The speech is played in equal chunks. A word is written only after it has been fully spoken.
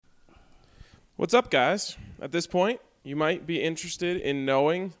What's up, guys? At this point, you might be interested in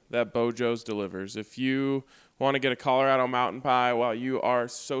knowing that Bojo's delivers. If you want to get a Colorado mountain pie while you are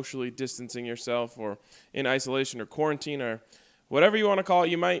socially distancing yourself or in isolation or quarantine or whatever you want to call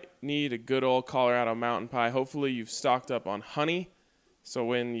it, you might need a good old Colorado mountain pie. Hopefully you've stocked up on honey, so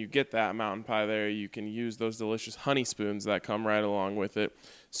when you get that mountain pie there, you can use those delicious honey spoons that come right along with it.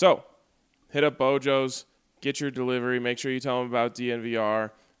 So hit up Bojo's, get your delivery, make sure you tell them about DNVR,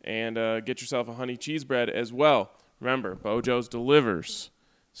 and get yourself a honey cheese bread as well. Remember, Bojo's delivers,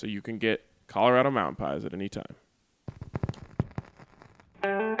 so you can get Colorado mountain pies at any time.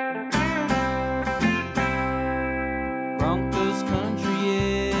 Broncos country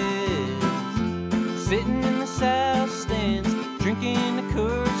is sitting in the south stands, drinking the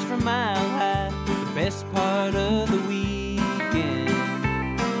Coors from Mile High. The best part of the weekend,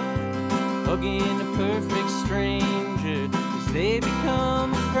 hugging a perfect stranger as they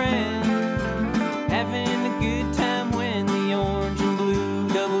become a friend, having a good time when the orange and blue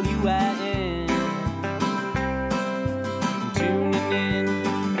WIN, tuning in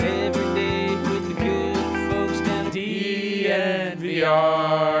every day with the good folks down at DNVR.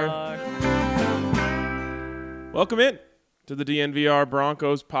 Welcome in to the DNVR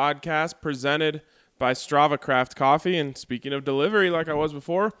Broncos podcast presented by Strava Craft Coffee. And speaking of delivery, like I was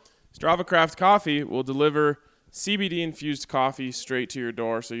before, Strava Craft Coffee will deliver CBD-infused coffee straight to your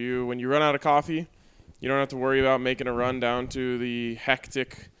door. So when you run out of coffee, you don't have to worry about making a run down to the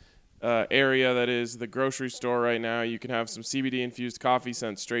hectic area that is the grocery store right now. You can have some CBD-infused coffee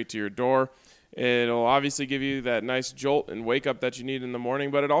sent straight to your door. It'll obviously give you that nice jolt and wake up that you need in the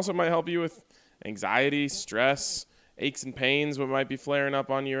morning, but it also might help you with anxiety, stress, aches and pains, what might be flaring up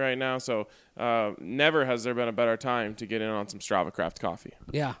on you right now. So never has there been a better time to get in on some Strava Craft coffee.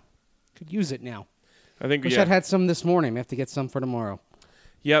 Yeah, could use it now. I think Wish I'd had some this morning. I have to get some for tomorrow.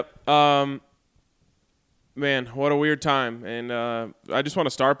 Yep. Man, what a weird time. And I just want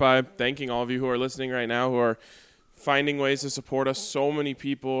to start by thanking all of you who are listening right now, who are finding ways to support us. So many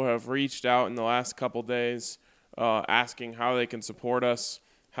people have reached out in the last couple days asking how they can support us,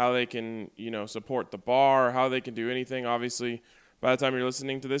 how they can, support the bar, how they can do anything. Obviously, by the time you're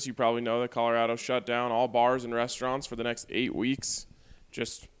listening to this, you probably know that Colorado shut down all bars and restaurants for the next 8 weeks,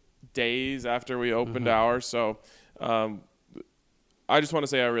 just days after we opened ours. So I just want to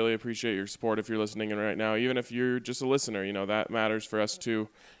say I really appreciate your support if you're listening in right now. Even if you're just a listener, that matters for us too.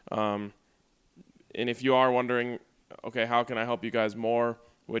 And if you are wondering, okay, how can I help you guys more?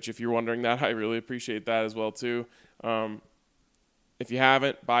 Which if you're wondering that, I really appreciate that as well too. If you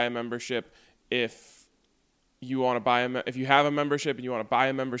haven't, buy a membership. If you want to if you have a membership and you want to buy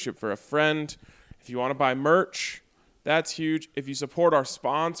a membership for a friend, if you want to buy merch, that's huge. If you support our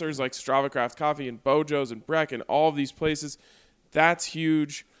sponsors like Strava Craft Coffee and Bojo's and Breck and all of these places, that's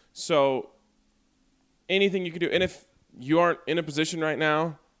huge. So anything you can do. And if you aren't in a position right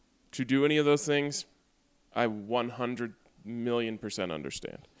now to do any of those things, I 100 million %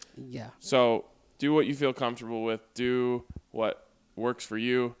 understand. Yeah. So do what you feel comfortable with. Do what works for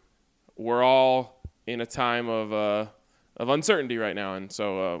you. We're all in a time of uncertainty right now. And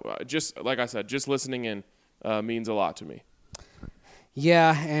so just like I said, just listening in means a lot to me.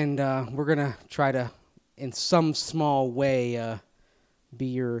 Yeah, and we're going to try to, in some small way, be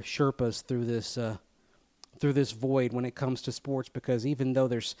your Sherpas through this void when it comes to sports, because even though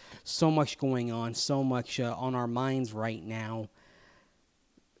there's so much going on, so much on our minds right now,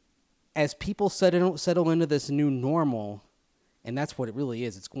 as people settle into this new normal, and that's what it really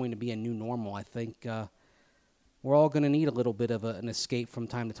is, it's going to be a new normal, I think we're all going to need a little bit of an escape from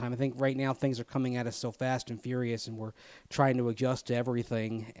time to time. I think right now things are coming at us so fast and furious, and we're trying to adjust to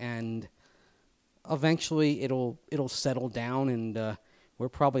everything, and eventually it'll settle down, and we're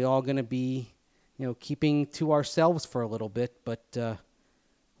probably all going to be, keeping to ourselves for a little bit, but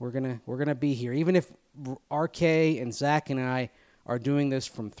we're gonna be here. Even if RK and Zach and I are doing this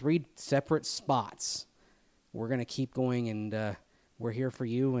from 3 separate spots, we're gonna keep going, and we're here for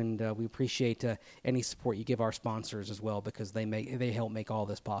you, and we appreciate any support you give our sponsors as well, because they help make all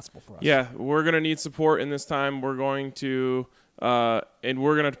this possible for us. Yeah, we're gonna need support in this time. We're going to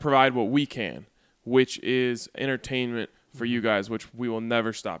provide what we can, which is entertainment for you guys, which we will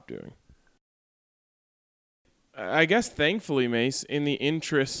never stop doing. I guess, thankfully, Mace, in the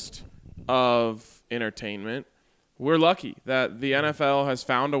interest of entertainment, we're lucky that the NFL has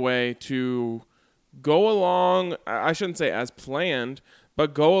found a way to go along, I shouldn't say as planned,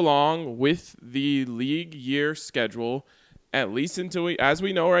 but go along with the league year schedule, at least until as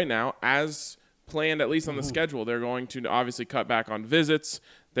we know right now, as planned, at least on the schedule. They're going to obviously cut back on visits.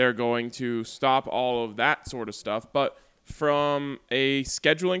 They're going to stop all of that sort of stuff. But from a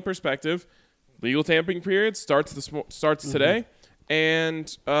scheduling perspective, legal tampering period starts today,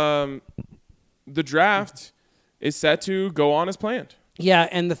 and the draft is set to go on as planned. Yeah,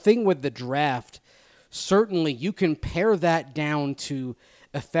 and the thing with the draft, certainly you can pare that down to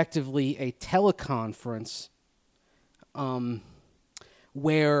effectively a teleconference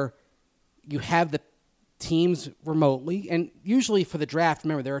where you have the teams remotely, and usually for the draft,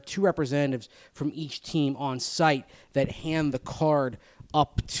 remember, there are 2 representatives from each team on site that hand the card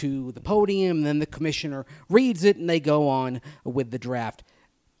up to the podium, then the commissioner reads it, and they go on with the draft.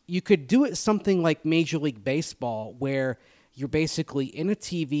 You could do it something like Major League Baseball, where you're basically in a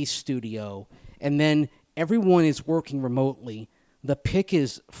TV studio, and then everyone is working remotely. The pick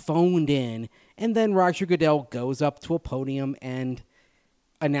is phoned in, and then Roger Goodell goes up to a podium and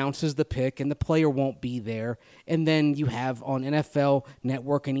announces the pick, and the player won't be there. And then you have on NFL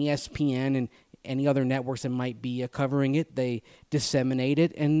Network and ESPN and any other networks that might be covering it, they disseminate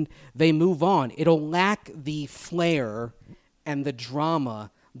it, and they move on. It'll lack the flair and the drama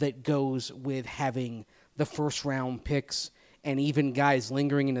that goes with having the first-round picks and even guys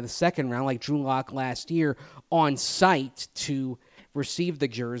lingering into the second round, like Drew Lock last year, on site to receive the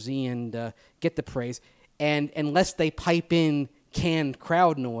jersey and get the praise. And unless they pipe in canned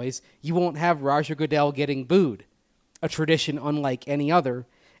crowd noise, you won't have Roger Goodell getting booed, a tradition unlike any other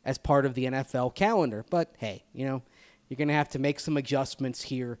as part of the NFL calendar. But, hey, you're going to have to make some adjustments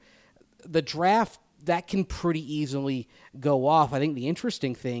here. The draft, that can pretty easily go off. I think the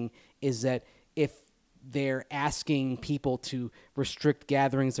interesting thing is that if they're asking people to restrict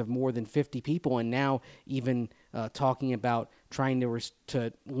gatherings of more than 50 people, and now even talking about trying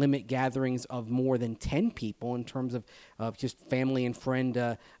to limit gatherings of more than 10 people in terms of just family and friend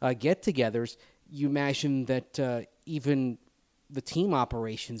get-togethers, you imagine that even the team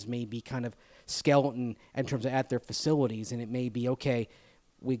operations may be kind of skeleton in terms of at their facilities, and it may be, okay,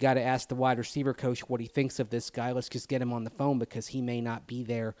 we got to ask the wide receiver coach what he thinks of this guy. Let's just get him on the phone because he may not be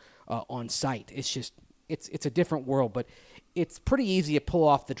there on site. It's just it's a different world, but it's pretty easy to pull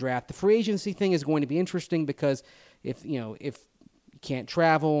off the draft. The free agency thing is going to be interesting because if you can't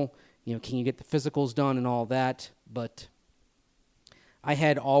travel, can you get the physicals done and all that? But I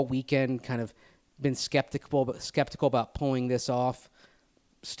had all weekend kind of been skeptical about pulling this off.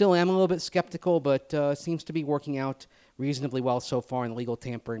 Still am a little bit skeptical, but seems to be working out reasonably well so far in the legal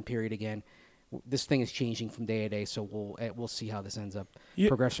tampering period. Again, this thing is changing from day to day, so we'll see how this ends up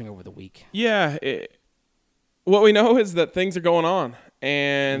progressing over the week. Yeah, what we know is that things are going on,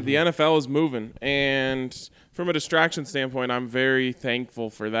 and the NFL is moving. And from a distraction standpoint, I'm very thankful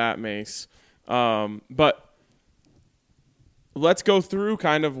for that, Mace. But let's go through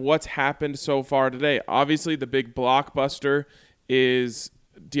kind of what's happened so far today. Obviously, the big blockbuster is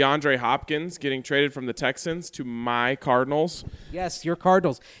DeAndre Hopkins getting traded from the Texans to my Cardinals. Yes, your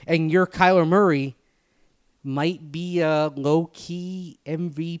Cardinals. And your Kyler Murray might be a low-key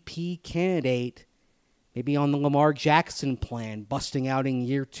MVP candidate, maybe on the Lamar Jackson plan, busting out in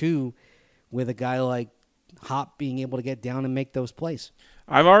year 2 with a guy like Hop being able to get down and make those plays.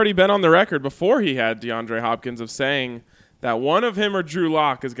 I've already been on the record before he had DeAndre Hopkins of saying that one of him or Drew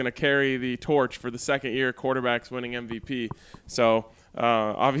Lock is going to carry the torch for the second-year quarterbacks winning MVP. So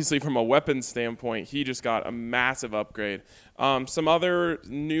obviously from a weapons standpoint, he just got a massive upgrade. Some other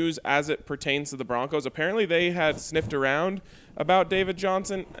news as it pertains to the Broncos. Apparently they had sniffed around about David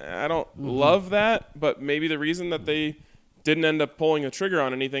Johnson. I don't love that, but maybe the reason that they didn't end up pulling the trigger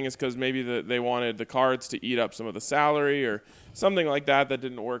on anything is because maybe they wanted the Cards to eat up some of the salary or something like that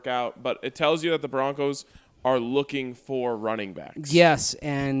didn't work out. But it tells you that the Broncos are looking for running backs. Yes,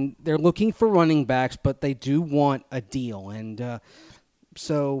 and they're looking for running backs, but they do want a deal. And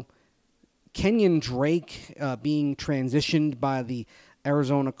so Kenyon Drake being transitioned by the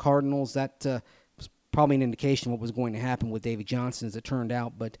Arizona Cardinals, that was probably an indication of what was going to happen with David Johnson as it turned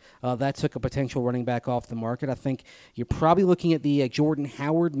out, but that took a potential running back off the market. I think you're probably looking at the Jordan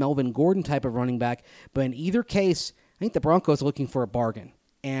Howard, Melvin Gordon type of running back, but in either case, I think the Broncos are looking for a bargain.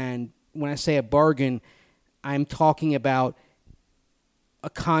 And when I say a bargain, I'm talking about a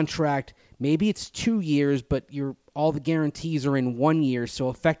contract. Maybe it's 2 years, but all the guarantees are in 1 year,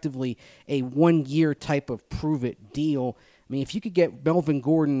 so effectively a 1 year type of prove-it deal. I mean, if you could get Melvin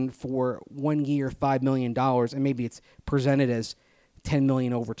Gordon for 1 year, $5 million, and maybe it's presented as $10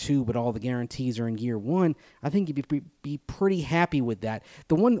 million over 2, but all the guarantees are in year 1, I think you'd be pretty happy with that.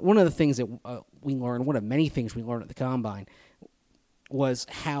 One of the things that we learned, one of many things we learned at the Combine, was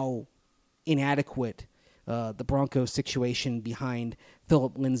how inadequate the Broncos situation behind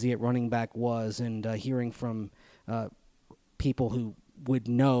Phillip Lindsay at running back was, and hearing from people who would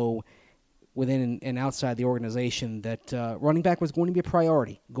know within and outside the organization that running back was going to be a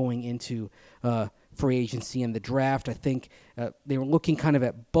priority going into free agency and the draft. I think they were looking kind of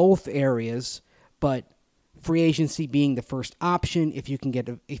at both areas, but free agency being the first option. If you can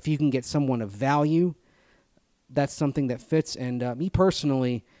get someone of value, that's something that fits. And me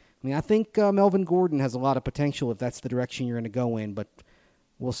personally, I mean, I think Melvin Gordon has a lot of potential if that's the direction you're going to go in, but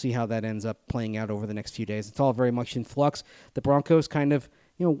we'll see how that ends up playing out over the next few days. It's all very much in flux. The Broncos kind of,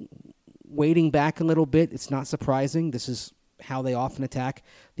 waiting back a little bit. It's not surprising. This is how they often attack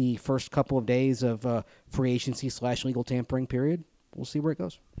the first couple of days of free agency / legal tampering period. We'll see where it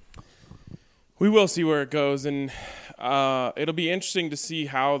goes. We will see where it goes, and it'll be interesting to see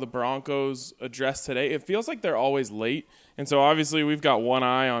how the Broncos address today. It feels like they're always late, and so obviously we've got one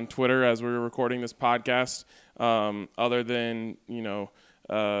eye on Twitter as we're recording this podcast, other than,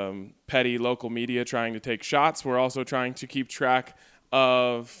 petty local media trying to take shots. We're also trying to keep track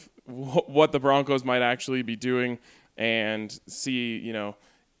of what the Broncos might actually be doing and see,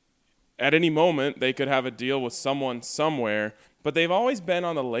 at any moment they could have a deal with someone somewhere. But they've always been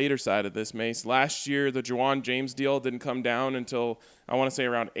on the later side of this, Mace. Last year, the Juwan James deal didn't come down until, I want to say,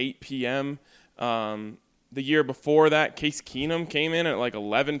 around 8 p.m. The year before that, Case Keenum came in at like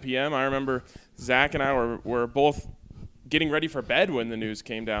 11 p.m. I remember Zach and I were both getting ready for bed when the news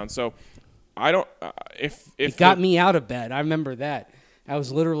came down. So I don't if it got me out of bed. I remember that. I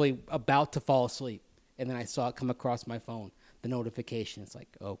was literally about to fall asleep, and then I saw it come across my phone, the notification. It's like,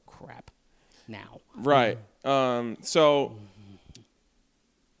 oh, crap, now. Right. So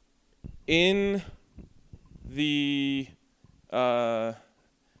in the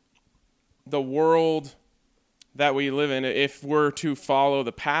world that we live in, if we're to follow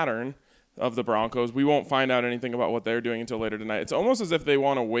the pattern of the Broncos, we won't find out anything about what they're doing until later tonight. It's almost as if they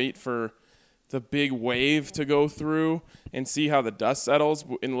want to wait for the big wave to go through and see how the dust settles,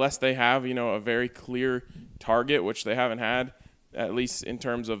 unless they have, a very clear target, which they haven't had, at least in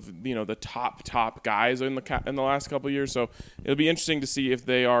terms of, the top guys in the last couple of years. So it'll be interesting to see if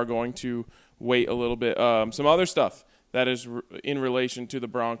they are going to wait a little bit. Some other stuff that is in relation to the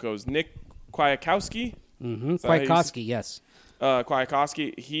Broncos. Nick Kwiatkowski. Mm-hmm. Kwiatkowski, yes.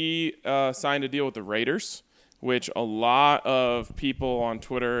 Kwiatkowski, he signed a deal with the Raiders, which a lot of people on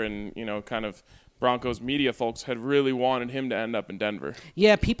Twitter and, kind of Broncos media folks had really wanted him to end up in Denver.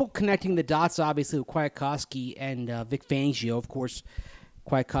 Yeah, people connecting the dots, obviously, with Kwiatkowski and Vic Fangio. Of course,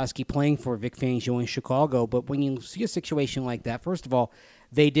 Kwiatkowski playing for Vic Fangio in Chicago. But when you see a situation like that, first of all,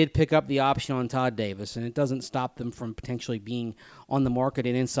 they did pick up the option on Todd Davis, and it doesn't stop them from potentially being on the market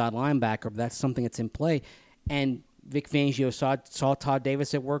an inside linebacker, but that's something that's in play. And Vic Fangio saw Todd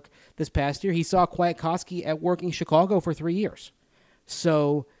Davis at work this past year. He saw Kwiatkowski at work in Chicago for 3 years.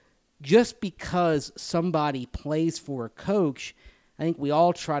 So just because somebody plays for a coach, I think we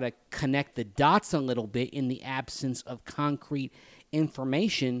all try to connect the dots a little bit in the absence of concrete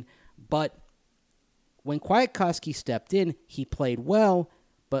information. But when Kwiatkowski stepped in, he played well.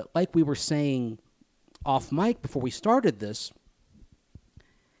 But like we were saying off mic before we started this,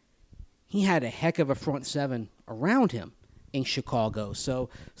 he had a heck of a front seven around him in Chicago. So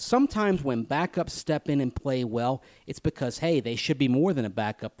sometimes when backups step in and play well, it's because, hey, they should be more than a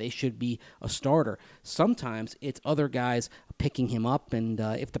backup. They should be a starter. Sometimes it's other guys picking him up. And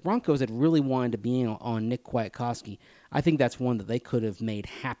if the Broncos had really wanted to be in on Nick Kwiatkowski, I think that's one that they could have made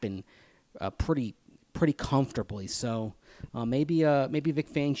happen pretty comfortably. So maybe Vic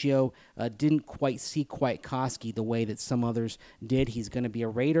Fangio didn't quite see Kwiatkowski the way that some others did. He's going to be a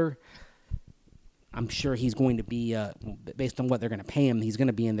Raider. I'm sure he's going to be, based on what they're going to pay him, he's going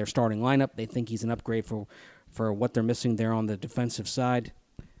to be in their starting lineup. They think he's an upgrade for what they're missing there on the defensive side.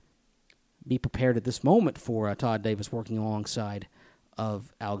 Be prepared at this moment for Todd Davis working alongside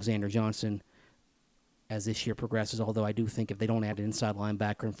of Alexander Johnson as this year progresses, although I do think if they don't add an inside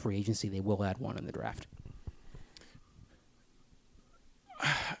linebacker in free agency, they will add one in the draft.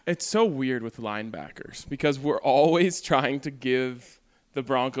 It's so weird with linebackers because we're always trying to give the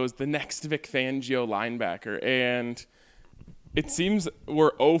Broncos the next Vic Fangio linebacker, and it seems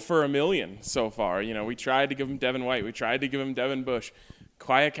we're 0 for a million so far. We tried to give him Devin White. We tried to give him Devin Bush.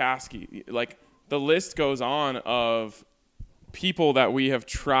 Kwiatkowski. Like, the list goes on of people that we have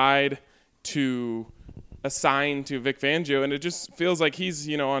tried to assign to Vic Fangio, and it just feels like he's,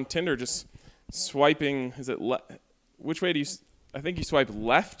 on Tinder just swiping. Which way do you – I think you swipe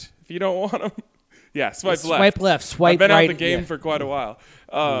left if you don't want him. Yeah, swipe left. Swipe I've been right. out the game for quite a while.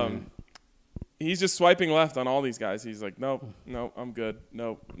 He's just swiping left on all these guys. He's like, nope, I'm good.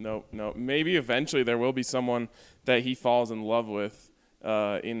 Nope. Maybe eventually there will be someone that he falls in love with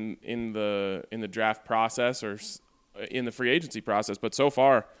in the draft process or in the free agency process. But so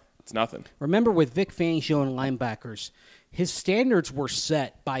far, It's nothing. Remember, with Vic Fangio and linebackers, his standards were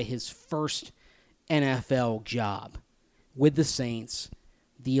set by his first NFL job with the Saints,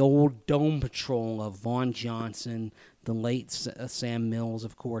 the old Dome Patrol of Vaughn Johnson, the late Sam Mills,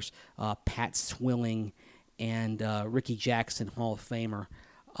 of course, Pat Swilling, and Ricky Jackson, Hall of Famer.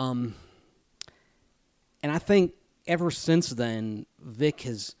 And I think ever since then, Vic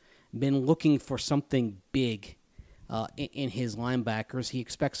has been looking for something big in his linebackers. He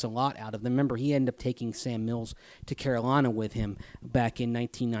expects a lot out of them. Remember, he ended up taking Sam Mills to Carolina with him back in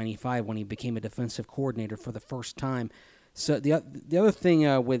 1995 when he became a defensive coordinator for the first time. So the other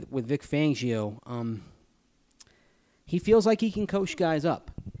thing with Vic Fangio, he feels like he can coach guys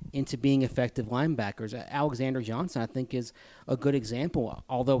up into being effective linebackers. Alexander Johnson, I think, is a good example.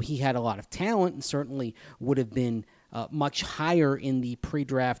 Although he had a lot of talent and certainly would have been much higher in the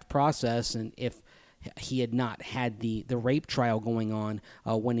pre-draft process, and if he had not had the rape trial going on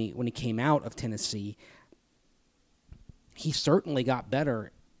when he came out of Tennessee, he certainly got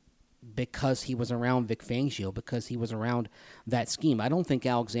better because he was around Vic Fangio, because he was around that scheme. I don't think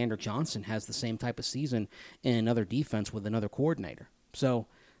Alexander Johnson has the same type of season in another defense with another coordinator. So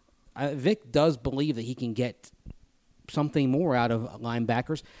Vic does believe that he can get something more out of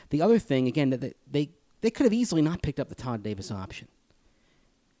linebackers. The other thing, again, that they could have easily not picked up the Todd Davis option.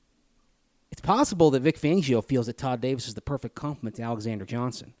 It's possible that Vic Fangio feels that Todd Davis is the perfect complement to Alexander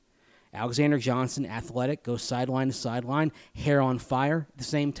Johnson. Alexander Johnson, athletic, goes sideline to sideline, hair on fire. At the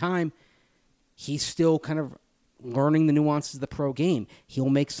same time, he's still kind of learning the nuances of the pro game. He'll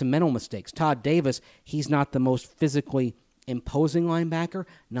make some mental mistakes. Todd Davis, he's not the most physically imposing linebacker,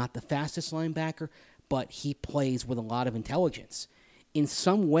 not the fastest linebacker, but he plays with a lot of intelligence. In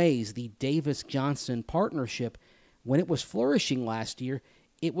some ways, the Davis-Johnson partnership, when it was flourishing last year,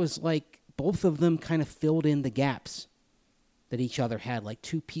 it was like both of them kind of filled in the gaps that each other had, like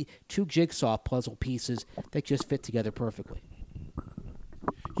two jigsaw puzzle pieces that just fit together perfectly.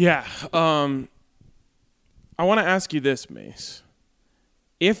 Yeah. I want to ask you this, Mace.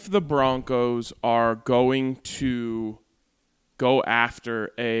 If the Broncos are going to go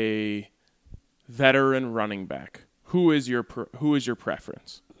after a veteran running back, who is your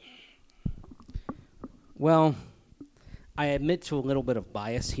preference? Well, I admit to a little bit of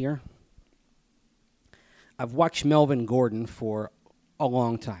bias here. I've watched Melvin Gordon for a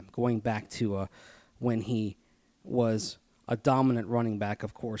long time, going back to when he was a dominant running back,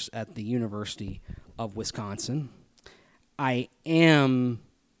 of course, at the University of Wisconsin. I am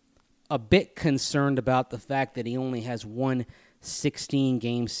a bit concerned about the fact that he only has one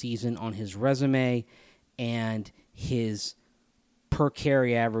 16-game season on his resume, and his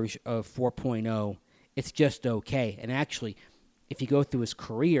per-carry average of 4.0, it's just okay. And actually, if you go through his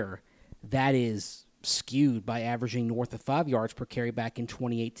career, that is skewed by averaging north of 5 yards per carry back in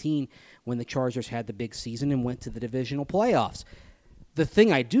 2018 when the Chargers had the big season and went to the divisional playoffs. The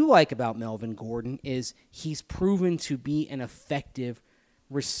thing I do like about Melvin Gordon is he's proven to be an effective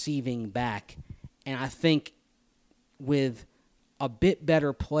receiving back. And I think with a bit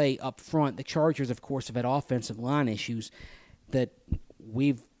better play up front, the Chargers, of course, have had offensive line issues that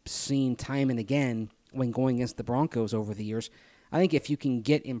we've seen time and again when going against the Broncos over the years. I think if you can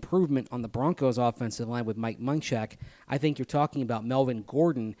get improvement on the Broncos' offensive line with Mike Munchak, I think you're talking about Melvin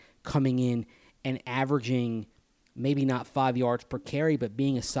Gordon coming in and averaging maybe not 5 yards per carry, but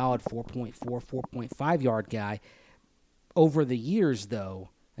being a solid 4.4, 4.5 yard guy. Over the years,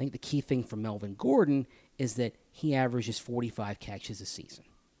 though, I think the key thing for Melvin Gordon is that he averages 45 catches a season.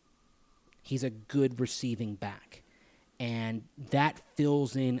 He's a good receiving back, and that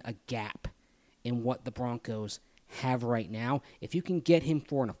fills in a gap in what the Broncos have right now. If you can get him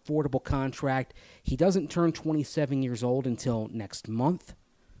for an affordable contract, he doesn't turn 27 years old until next month.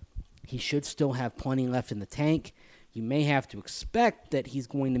 He should still have plenty left in the tank. You may have to expect that he's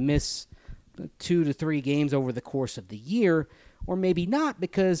going to miss 2 to 3 games over the course of the year, or maybe not,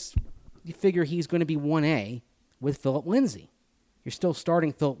 because you figure he's going to be 1A with Phillip Lindsay. You're still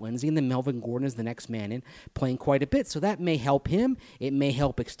starting Phillip Lindsay, and then Melvin Gordon is the next man in, playing quite a bit. So that may help him. It may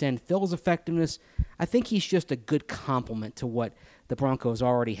help extend Phil's effectiveness. I think he's just a good complement to what the Broncos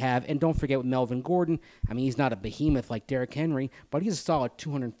already have. And don't forget with Melvin Gordon, I mean, he's not a behemoth like Derrick Henry, but he's a solid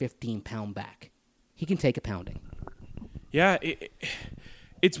 215-pound back. He can take a pounding. Yeah,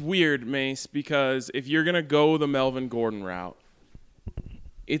 it's weird, Mace, because if you're going to go the Melvin Gordon route,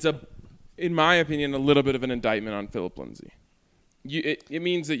 it's, in my opinion, a little bit of an indictment on Phillip Lindsay. It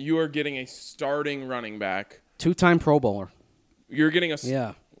means that you are getting a starting running back. 2-time Pro Bowler. You're getting a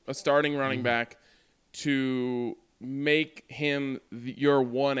starting running back to make him your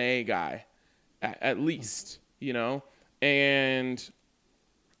 1A guy, at least, you know? And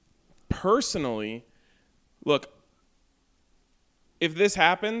personally, look, if this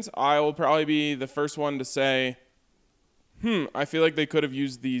happens, I will probably be the first one to say, I feel like they could have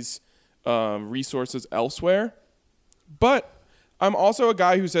used these resources elsewhere. But I'm also a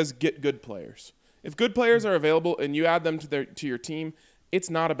guy who says get good players. If good players are available and you add them to your team, it's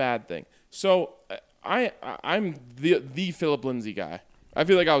not a bad thing. So I'm the Philip Lindsay guy. I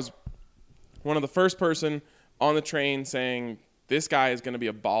feel like I was one of the first person on the train saying this guy is going to be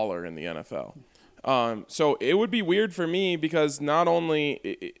a baller in the NFL. So it would be weird for me because not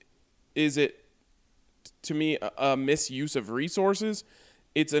only is it, to me, a misuse of resources,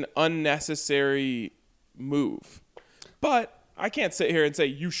 it's an unnecessary move. But I can't sit here and say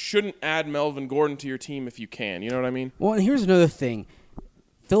you shouldn't add Melvin Gordon to your team if you can. You know what I mean? Well, and here's another thing.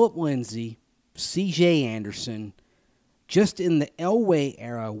 Philip Lindsay, C.J. Anderson, just in the Elway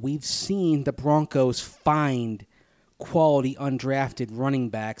era, we've seen the Broncos find quality undrafted running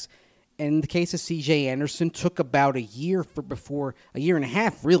backs. And in the case of C.J. Anderson, took about a year and a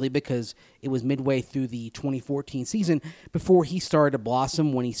half, really, because it was midway through the 2014 season before he started to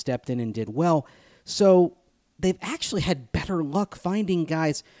blossom when he stepped in and did well. So they've actually had better luck finding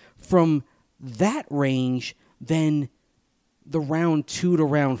guys from that range than the round 2 to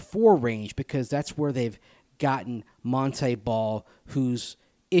round 4 range, because that's where they've gotten Montee Ball, whose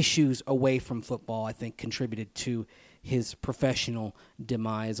issues away from football, I think, contributed to his professional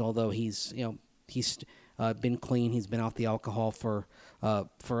demise. Although he's been clean, he's been off the alcohol for a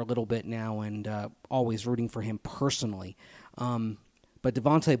little bit now, and always rooting for him personally. But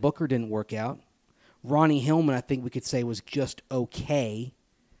Devontae Booker didn't work out. Ronnie Hillman, I think we could say, was just okay.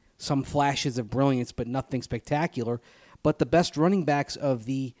 Some flashes of brilliance, but nothing spectacular. But the best running backs of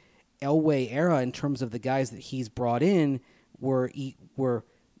the Elway era, in terms of the guys that he's brought in, were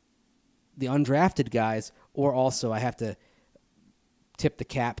the undrafted guys, or also I have to tip the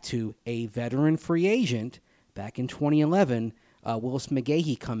cap to a veteran free agent back in 2011, Willis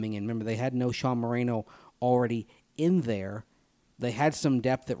McGahee coming in. Remember, they had no Sean Moreno already in there. They had some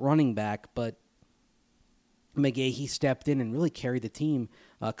depth at running back, but McGahee stepped in and really carried the team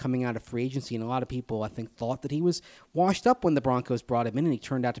coming out of free agency, and a lot of people, I think, thought that he was washed up when the Broncos brought him in, and he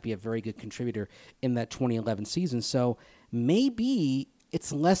turned out to be a very good contributor in that 2011 season. So maybe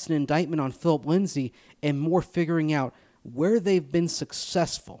it's less an indictment on Philip Lindsay and more figuring out where they've been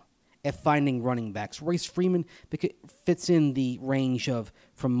successful at finding running backs. Royce Freeman fits in the range of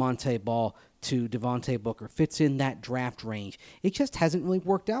from Montee Ball to Devontae Booker, fits in that draft range. It just hasn't really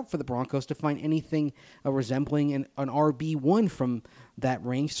worked out for the Broncos to find anything resembling an RB1 from that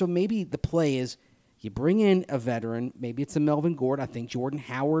range. So maybe the play is you bring in a veteran. Maybe it's a Melvin Gordon. I think Jordan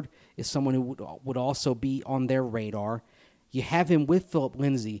Howard is someone who would also be on their radar. You have him with Philip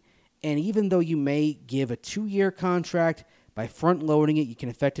Lindsay, and even though you may give a 2-year contract, by front-loading it, you can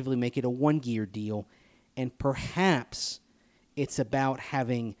effectively make it a 1-year deal, and perhaps it's about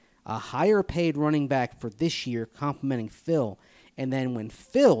having a higher-paid running back for this year complementing Phil, and then when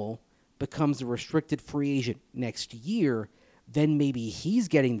Phil becomes a restricted free agent next year, then maybe he's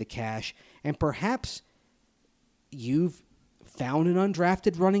getting the cash, and perhaps you've found an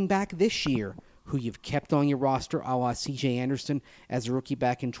undrafted running back this year who you've kept on your roster, a la C.J. Anderson as a rookie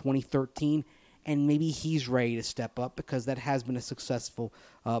back in 2013, and maybe he's ready to step up because that has been a successful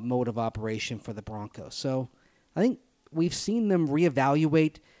mode of operation for the Broncos. So I think we've seen them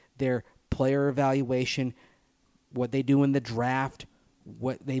reevaluate their player evaluation, what they do in the draft,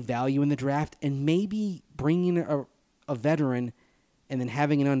 what they value in the draft, and maybe bringing a veteran and then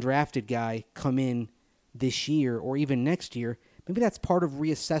having an undrafted guy come in this year or even next year. Maybe that's part of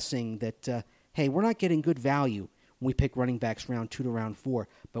reassessing that, hey, we're not getting good value when we pick running backs round 2 to round 4,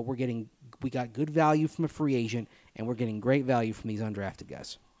 but we got good value from a free agent, and we're getting great value from these undrafted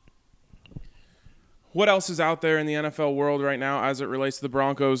guys. What else is out there in the NFL world right now as it relates to the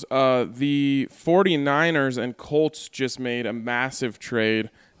Broncos? The 49ers and Colts just made a massive trade.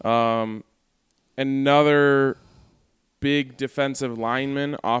 Another big defensive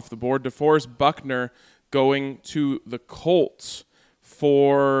lineman off the board, DeForest Buckner, going to the Colts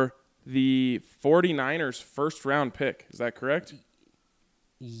for the 49ers' first-round pick. Is that correct?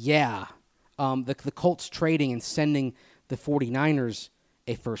 Yeah. The Colts trading and sending the 49ers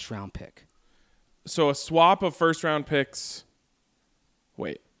a first-round pick. So a swap of first-round picks.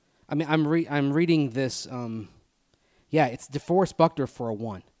 Wait. I mean, I'm reading this. Yeah, it's DeForest Buckner for a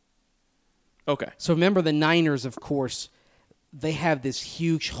 1. Okay. So remember the Niners, of course, they have this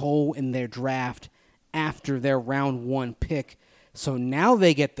huge hole in their draft after their round 1 pick. So now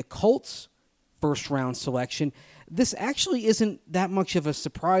they get the Colts' first-round selection. This actually isn't that much of a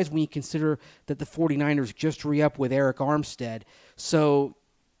surprise when you consider that the 49ers just re-up with Eric Armstead. So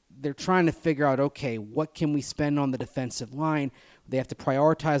they're trying to figure out, okay, what can we spend on the defensive line? They have to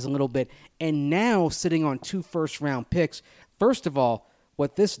prioritize a little bit. And now sitting on 2 first-round picks, first of all,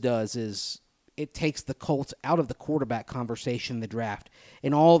 what this does is it takes the Colts out of the quarterback conversation in the draft.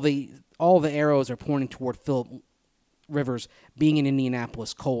 And all the arrows are pointing toward Phillip Rivers being an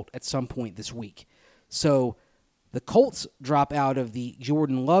Indianapolis Colt at some point this week. So the Colts drop out of the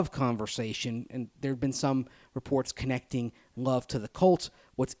Jordan Love conversation, and there have been some reports connecting Love to the Colts.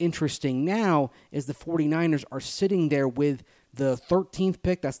 What's interesting now is the 49ers are sitting there with the 13th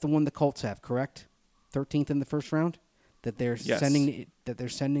pick. That's the one the Colts have, correct? 13th in the first round that they're sending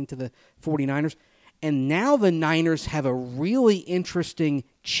to the 49ers. And now the Niners have a really interesting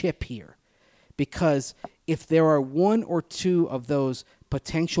chip here, because if there are 1 or 2 of those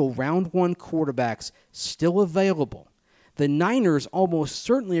potential round 1 quarterbacks still available, the Niners almost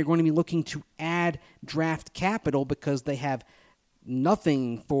certainly are going to be looking to add draft capital because they have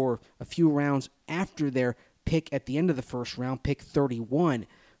nothing for a few rounds after their pick at the end of the first round, pick 31.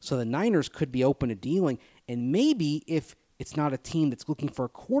 So the Niners could be open to dealing. And maybe if it's not a team that's looking for a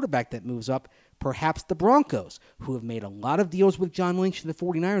quarterback that moves up, perhaps the Broncos, who have made a lot of deals with John Lynch and the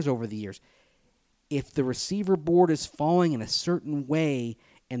 49ers over the years. If the receiver board is falling in a certain way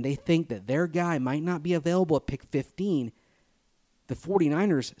and they think that their guy might not be available at pick 15, the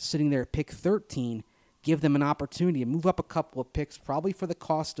 49ers sitting there at pick 13 give them an opportunity to move up a couple of picks, probably for the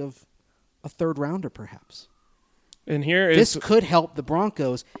cost of a third rounder perhaps. And this could help the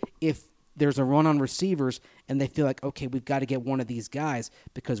Broncos if there's a run on receivers and they feel like, okay, we've got to get one of these guys,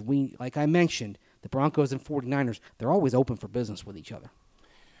 because like I mentioned, the Broncos and 49ers, they're always open for business with each other.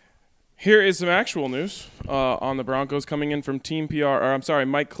 Here is some actual news on the Broncos coming in from Mike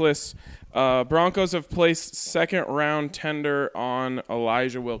Kliss. Broncos have placed second-round tender on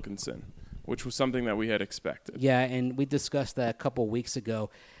Elijah Wilkinson, which was something that we had expected. Yeah, and we discussed that a couple weeks ago.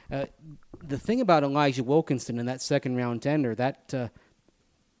 The thing about Elijah Wilkinson and that second-round tender, that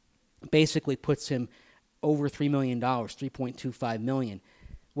basically puts him over $3 million, $3.25 million.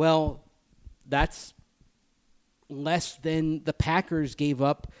 Well, that's less than the Packers gave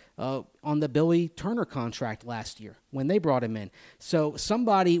up on the Billy Turner contract last year when they brought him in. So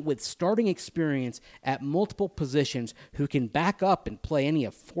somebody with starting experience at multiple positions who can back up and play any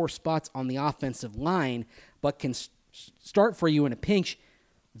of 4 spots on the offensive line but can start for you in a pinch,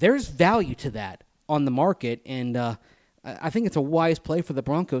 there's value to that on the market. And I think it's a wise play for the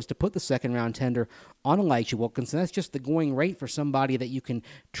Broncos to put the second-round tender on Elijah Wilkinson. That's just the going rate for somebody that you can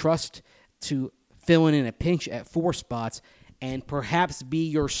trust to fill in a pinch at 4 spots and perhaps be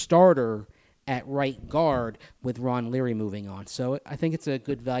your starter at right guard with Ron Leary moving on. So I think it's a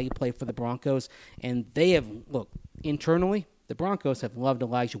good value play for the Broncos. And they have, internally, the Broncos have loved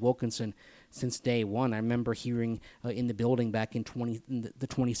Elijah Wilkinson since day one. I remember hearing in the building back in the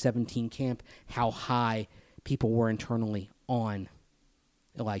 2017 camp how high people were internally on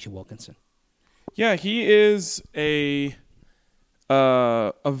Elijah Wilkinson. Yeah, he is a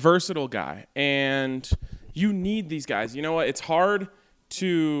versatile guy, and you need these guys. You know what? It's hard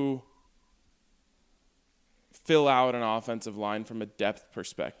to fill out an offensive line from a depth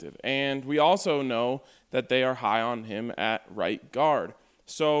perspective, and we also know that they are high on him at right guard.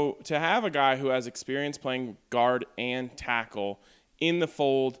 So to have a guy who has experience playing guard and tackle in the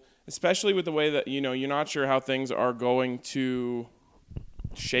fold, especially with the way that, you're not sure how things are going to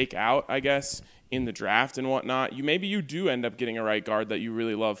shake out, I guess, in the draft and whatnot, maybe you do end up getting a right guard that you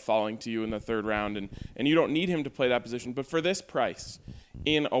really love falling to you in the third round, and you don't need him to play that position. But for this price,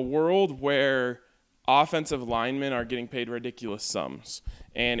 in a world where offensive linemen are getting paid ridiculous sums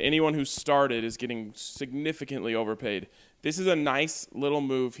and anyone who started is getting significantly overpaid, this is a nice little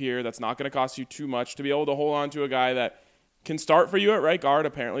move here that's not going to cost you too much to be able to hold on to a guy that can start for you at right guard.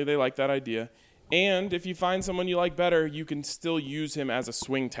 Apparently they like that idea. And if you find someone you like better, you can still use him as a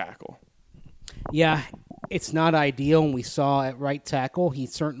swing tackle. Yeah, it's not ideal, and we saw at right tackle,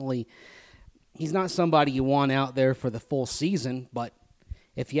 he's not somebody you want out there for the full season, but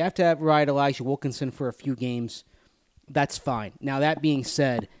if you have to ride Elijah Wilkinson for a few games, that's fine. Now, that being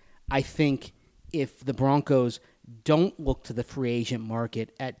said, I think if the Broncos don't look to the free agent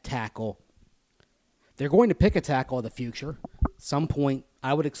market at tackle, they're going to pick a tackle of the future. Some point,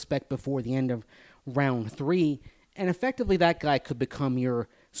 I would expect before the end of round 3, and effectively that guy could become your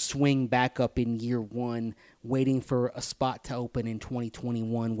swing backup in year 1, waiting for a spot to open in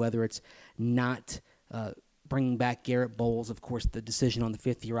 2021, whether it's not bringing back Garrett Bowles. Of course, the decision on the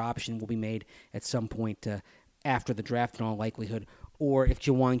 5th-year option will be made at some point after the draft in all likelihood. Or if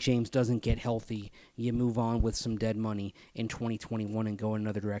Ja'Wuan James doesn't get healthy, you move on with some dead money in 2021 and go in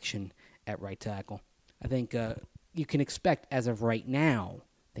another direction at right tackle. I think you can expect, as of right now,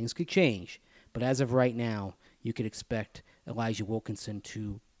 Things could change. But as of right now, you could expect Elijah Wilkinson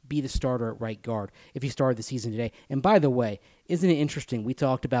to be the starter at right guard if he started the season today. And by the way, isn't it interesting? We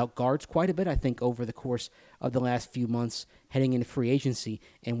talked about guards quite a bit, I think, over the course of the last few months heading into free agency,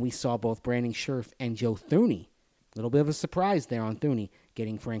 and we saw both Brandon Scherf and Joe Thuney. A little bit of a surprise there on Thuney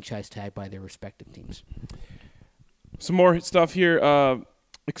getting franchise tagged by their respective teams. Some more stuff here.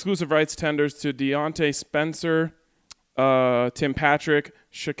 Exclusive rights tenders to Deontay Spencer, Tim Patrick,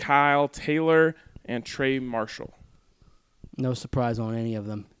 Shaquille Taylor, and Trey Marshall. No surprise on any of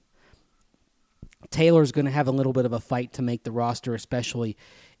them. Taylor's going to have a little bit of a fight to make the roster, especially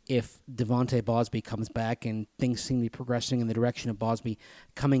if Devontae Bosby comes back and things seem to be progressing in the direction of Bosby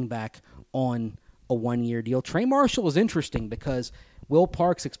coming back on a one-year deal. Trey Marshall is interesting because Will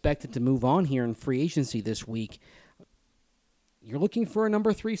Park's expected to move on here in free agency this week. You're looking for a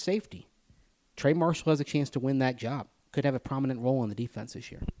number 3 safety. Trey Marshall has a chance to win that job. Could have a prominent role in the defense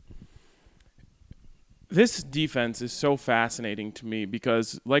this year. This defense is so fascinating to me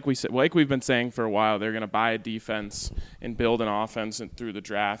because, like we've been saying for a while, they're going to buy a defense and build an offense through the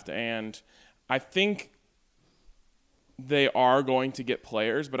draft. And I think they are going to get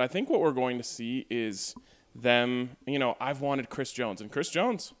players, but I think what we're going to see is them. I've wanted Chris Jones, and Chris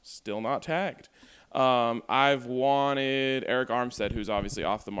Jones still not tagged. I've wanted Eric Armstead, who's obviously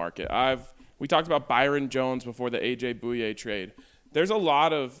off the market. We talked about Byron Jones before the A.J. Bouye trade. There's a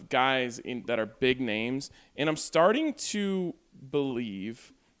lot of guys that are big names, and I'm starting to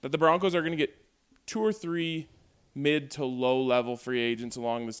believe that the Broncos are going to get 2 or 3 mid to low-level free agents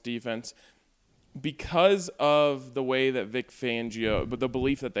along this defense because of the way that Vic Fangio, but the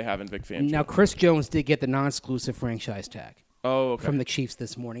belief that they have in Vic Fangio. Now, Chris Jones did get the non-exclusive franchise tag from the Chiefs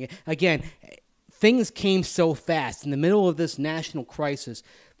this morning. Again, things came so fast. In the middle of this national crisis,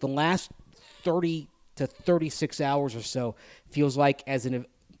 the last 30 to 36 hours or so feels like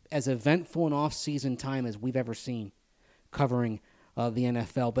as eventful an off-season time as we've ever seen covering the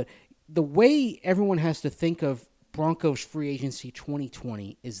NFL. But the way everyone has to think of Broncos free agency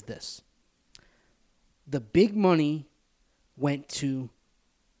 2020 is this. The big money went to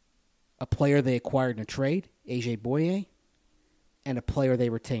a player they acquired in a trade, A.J. Bouye, and a player they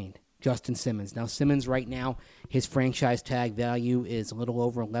retained, Justin Simmons. Now, Simmons right now, his franchise tag value is a little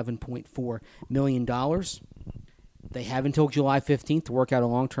over $11.4 million. They have until July 15th to work out a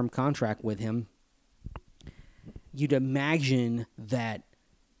long-term contract with him. You'd imagine that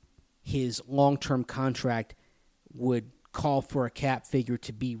his long-term contract would call for a cap figure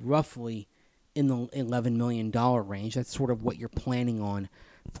to be roughly in the $11 million range. That's sort of what you're planning on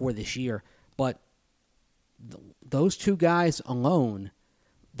for this year. But those two guys alone,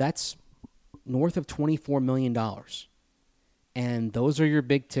 that's north of $24 million. And those are your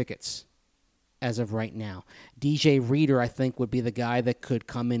big tickets as of right now. DJ Reader, I think, would be the guy that could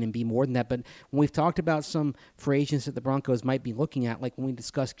come in and be more than that. But when we've talked about some free agents that the Broncos might be looking at, like when we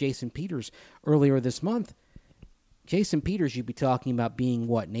discussed Jason Peters earlier this month, Jason Peters, you'd be talking about being,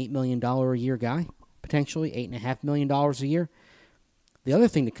 what, an $8 million a year guy? Potentially $8.5 million a year? The other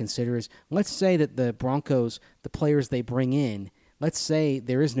thing to consider is, let's say that the Broncos, the players they bring in, let's say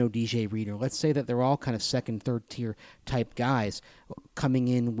there is no DJ Reader. Let's say that they're all kind of second, third-tier type guys coming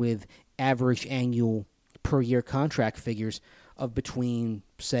in with average annual per-year contract figures of between,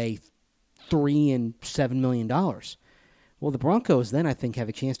 say, $3 and $7 million. Well, the Broncos then, I think, have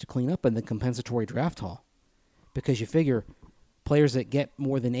a chance to clean up in the compensatory draft haul because you figure players that get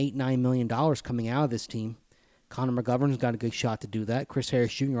more than $8, $9 million coming out of this team, Connor McGovern's got a good shot to do that. Chris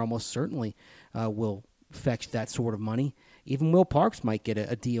Harris Jr. almost certainly will fetch that sort of money. Even Will Parks might get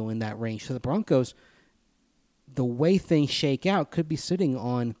a deal in that range. So the Broncos, the way things shake out, could be sitting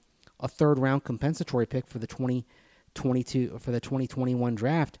on a third-round compensatory pick for the 2021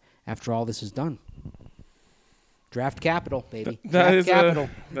 draft after all this is done. Draft capital, baby. That is a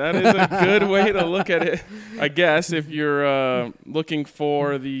good way to look at it, I guess, if you're looking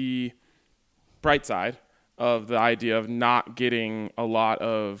for the bright side of the idea of not getting a lot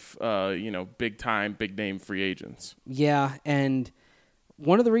of, big-time, big-name free agents. Yeah, and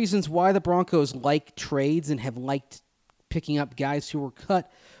one of the reasons why the Broncos like trades and have liked picking up guys who were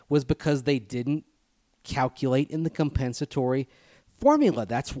cut was because they didn't calculate in the compensatory formula.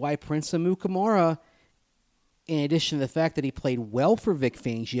 That's why Prince Amukamara, in addition to the fact that he played well for Vic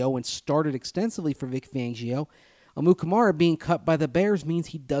Fangio and started extensively for Vic Fangio, Amukamara being cut by the Bears means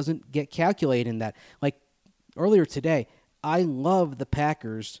he doesn't get calculated in that. Like earlier today, I love the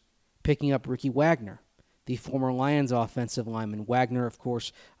Packers picking up Ricky Wagner, the former Lions offensive lineman. Wagner, of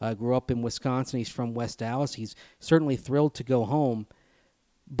course, grew up in Wisconsin. He's from West Dallas. He's certainly thrilled to go home.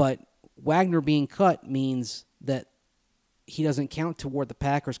 But Wagner being cut means that he doesn't count toward the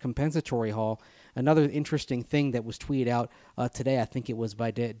Packers' compensatory haul. Another interesting thing that was tweeted out today, I think it was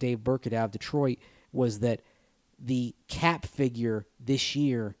by Dave Burkett out of Detroit, was that the cap figure this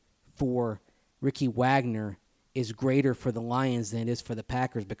year for Ricky Wagner is greater for the Lions than it is for the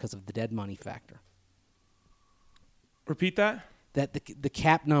Packers because of the dead money factor. Repeat that? That the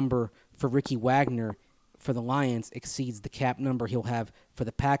cap number for Ricky Wagner for the Lions exceeds the cap number he'll have for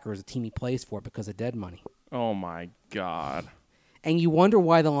the Packers, the team he plays for, because of dead money. Oh, my God. And you wonder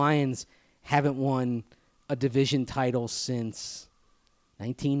why the Lions haven't won a division title since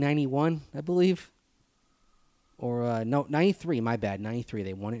 1991, I believe. Or, no, 93, my bad, 93.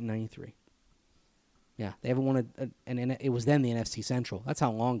 They won it in 93. Yeah, they haven't won it was then the NFC Central. That's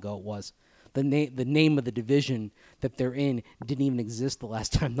how long ago it was. The name of the division that they're in didn't even exist the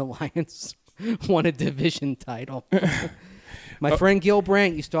last time the Lions won a division title. My friend Gil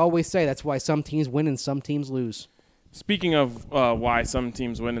Brandt used to always say that's why some teams win and some teams lose. Speaking of why some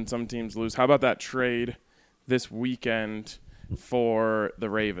teams win and some teams lose, how about that trade this weekend for the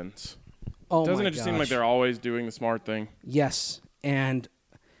Ravens? Oh, Doesn't my it just seem gosh. like they're always doing the smart thing? Yes, and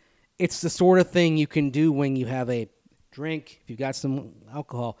it's the sort of thing you can do when you have a drink, if you've got some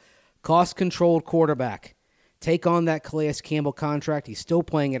alcohol, cost-controlled quarterback. Take on that Calais Campbell contract. He's still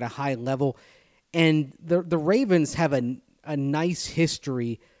playing at a high level. And the Ravens have a nice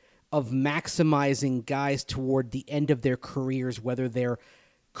history of maximizing guys toward the end of their careers, whether they're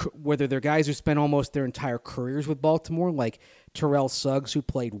guys who spent almost their entire careers with Baltimore, like Terrell Suggs, who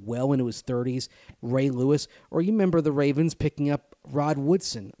played well into his 30s, Ray Lewis, or you remember the Ravens picking up Rod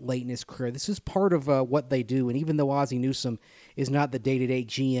Woodson late in his career. This is part of what they do, and even though Ozzie Newsome is not the day-to-day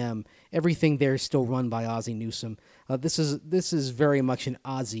GM, everything there is still run by Ozzie Newsome. This is very much an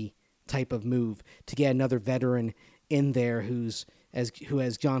Ozzie type of move to get another veteran in there who,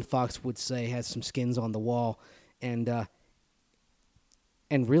 as John Fox would say, has some skins on the wall, and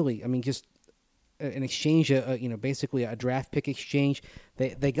really, I mean, just an exchange, basically a draft pick exchange.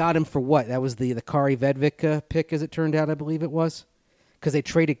 They got him for what? That was the Kari Vedvik pick, as it turned out, I believe it was, because they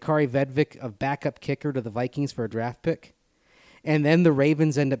traded Kari Vedvik, a backup kicker, to the Vikings for a draft pick, and then the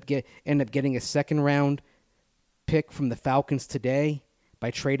Ravens end up getting a second round pick from the Falcons today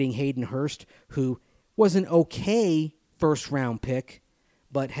by trading Hayden Hurst, who was an okay first round pick,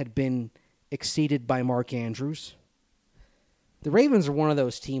 but had been exceeded by Mark Andrews. The Ravens are one of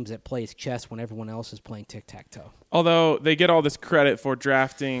those teams that plays chess when everyone else is playing tic-tac-toe. Although they get all this credit for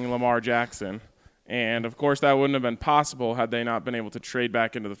drafting Lamar Jackson. And, of course, that wouldn't have been possible had they not been able to trade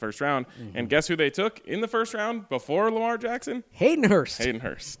back into the first round. Mm-hmm. And guess who they took in the first round before Lamar Jackson? Hayden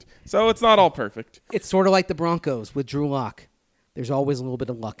Hurst. So it's not all perfect. It's sort of like the Broncos with Drew Lock. There's always a little bit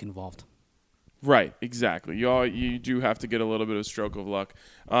of luck involved. Right, exactly. You do have to get a little bit of stroke of luck.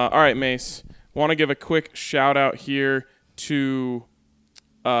 All right, Mace, want to give a quick shout-out here to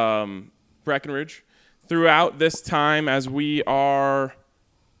Breckenridge. Throughout this time, as we are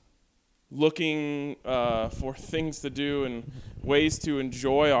looking for things to do and ways to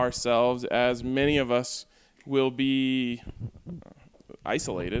enjoy ourselves, as many of us will be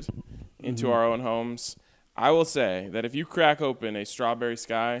isolated into our own homes, I will say that if you crack open a Strawberry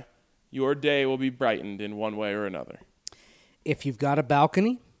Sky, your day will be brightened in one way or another. If you've got a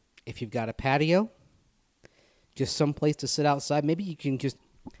balcony, if you've got a patio, just some place to sit outside, maybe you can just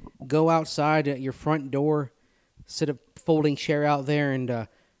go outside at your front door, sit a folding chair out there, and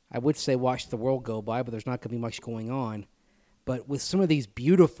I would say watch the world go by, but there's not going to be much going on. But with some of these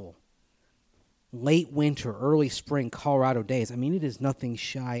beautiful late winter, early spring Colorado days, I mean, it is nothing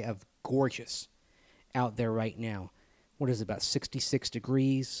shy of gorgeous out there right now. What is it, about 66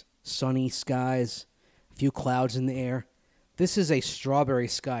 degrees, sunny skies, a few clouds in the air. This is a strawberry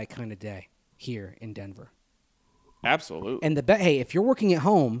sky kind of day here in Denver. Absolutely. And hey, if you're working at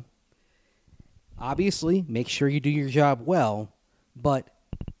home, obviously make sure you do your job well, but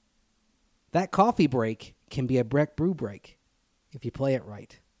that coffee break can be a Breck Brew break if you play it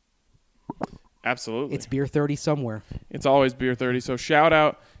right. Absolutely. It's Beer 30 somewhere. It's always Beer 30. So shout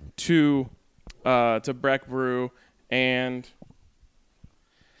out to Breck Brew and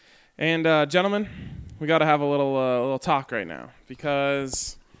gentlemen, we got to have a little talk right now,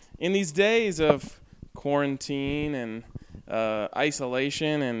 because in these days of quarantine and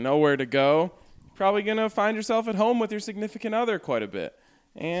isolation and nowhere to go, you're probably going to find yourself at home with your significant other quite a bit.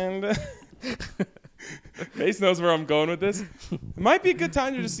 And Mace knows where I'm going with this. It might be a good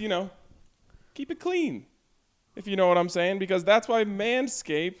time to just, keep it clean, if you know what I'm saying, because that's why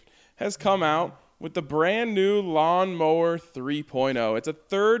Manscaped has come out with the brand new Lawnmower 3.0. It's a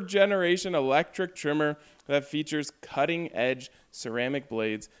third-generation electric trimmer that features cutting-edge ceramic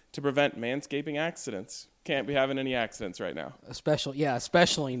blades to prevent manscaping accidents. can't be having any accidents right now.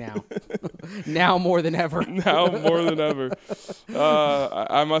 Especially now. Now more than ever. Now more than ever.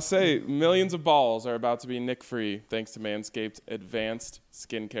 I must say, millions of balls are about to be nick-free thanks to Manscaped's advanced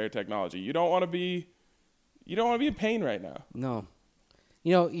skincare technology. You don't want to be in pain right now. No.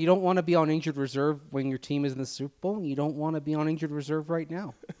 You know, you don't want to be on injured reserve when your team is in the Super Bowl. You don't want to be on injured reserve right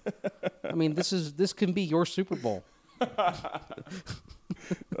now. I mean, this can be your Super Bowl.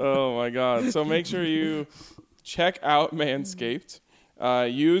 Oh, my God. So make sure you check out Manscaped.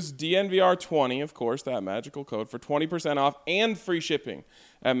 Use DNVR20, of course, that magical code, for 20% off and free shipping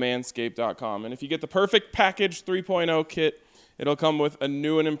at manscaped.com. And if you get the Perfect Package 3.0 kit, it'll come with a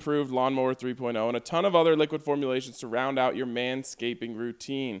new and improved Lawnmower 3.0 and a ton of other liquid formulations to round out your manscaping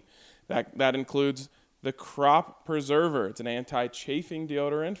routine. That includes the Crop Preserver. It's an anti-chafing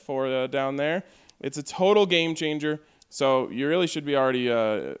deodorant for down there. It's a total game changer, so you really should be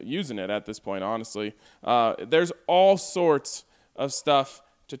already using it at this point, honestly. There's all sorts of stuff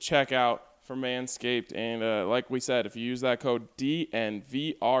to check out for Manscaped, and like we said, if you use that code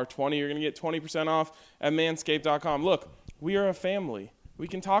DNVR20, you're going to get 20% off at manscaped.com. Look, we are a family. We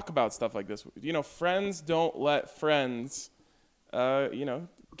can talk about stuff like this. You know, friends don't let friends,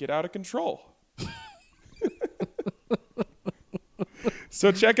 get out of control.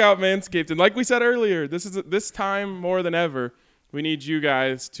 So check out Manscaped. And like we said earlier, this time more than ever, we need you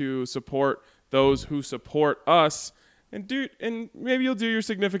guys to support those who support us. And maybe you'll do your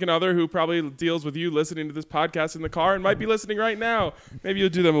significant other who probably deals with you listening to this podcast in the car and might be listening right now. Maybe you'll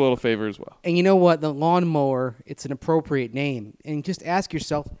do them a little favor as well. And you know what? The lawnmower, it's an appropriate name. And just ask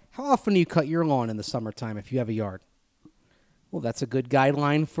yourself, how often do you cut your lawn in the summertime if you have a yard? Well, that's a good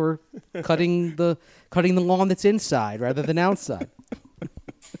guideline for cutting the lawn that's inside rather than outside.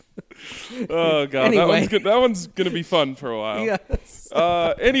 Oh, God. Anyway. That one's going to be fun for a while. Yes.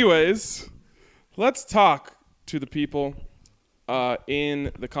 Anyways, let's talk to the people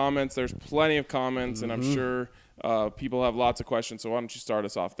in the comments. There's plenty of comments, and I'm sure people have lots of questions. So why don't you start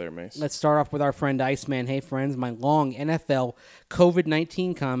us off there, Mace? Let's start off with our friend Iceman. Hey, friends, my long NFL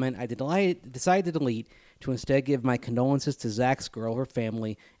COVID-19 comment I decided to delete to instead give my condolences to Zach's girl, her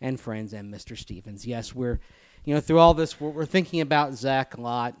family, and friends, and Mr. Stevens. Yes, we're through all this, we're thinking about Zach a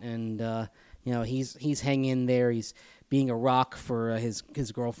lot, and he's hanging in there. He's being a rock for his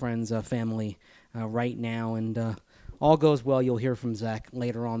girlfriend's family right now, and all goes well. You'll hear from Zach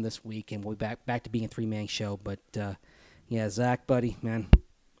later on this week, and we'll be back to being a three-man show. But Zach, buddy, man,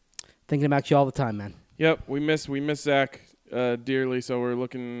 thinking about you all the time, man. Yep, we miss Zach dearly, so we're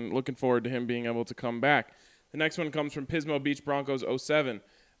looking forward to him being able to come back. The next one comes from Pismo Beach Broncos 07.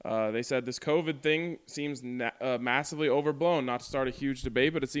 They said this COVID thing seems massively overblown, not to start a huge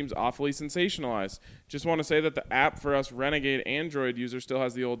debate, but it seems awfully sensationalized. Just want to say that the app for us Renegade Android users still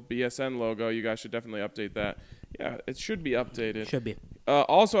has the old BSN logo. You guys should definitely update that. Yeah, it should be updated. Should be.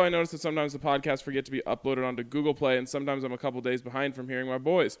 Also, I noticed that sometimes the podcasts forget to be uploaded onto Google Play, and sometimes I'm a couple days behind from hearing my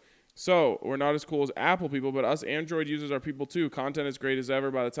boys. So, we're not as cool as Apple people, but us Android users are people too. Content is great as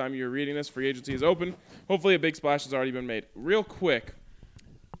ever. By the time you're reading this, free agency is open. Hopefully a big splash has already been made. Real quick,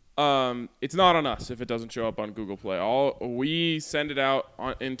 it's not on us if it doesn't show up on Google Play. We send it out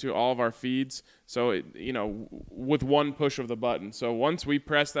into all of our feeds, so with one push of the button. So once we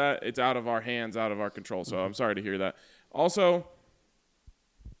press that, it's out of our hands, out of our control. So I'm sorry to hear that. Also,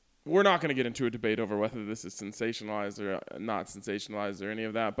 we're not going to get into a debate over whether this is sensationalized or not sensationalized or any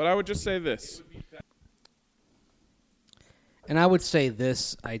of that. But I would just say this. And I would say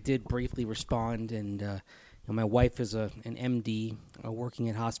this. I did briefly respond, and my wife is an MD working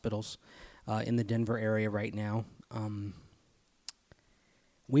in hospitals in the Denver area right now.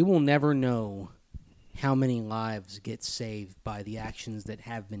 We will never know how many lives get saved by the actions that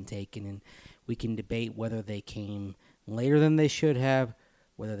have been taken, and we can debate whether they came later than they should have,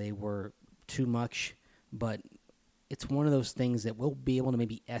 whether they were too much, but it's one of those things that we'll be able to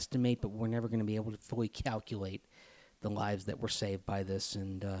maybe estimate, but we're never going to be able to fully calculate the lives that were saved by this,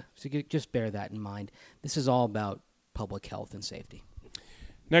 and so just bear that in mind. This is all about public health and safety.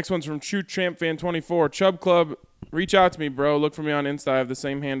 Next one's from Shoot Tramp Fan 24. Chubb Club, reach out to me, bro. Look for me on Insta. I have the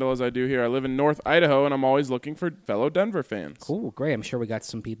same handle as I do here. I live in North Idaho, and I'm always looking for fellow Denver fans. Cool, great. I'm sure we got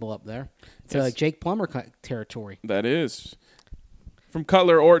some people up there. It's Yes. like Jake Plummer territory. That is. From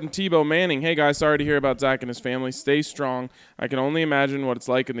Cutler, Orton, Tebow, Manning. Hey, guys, sorry to hear about Zach and his family. Stay strong. I can only imagine what it's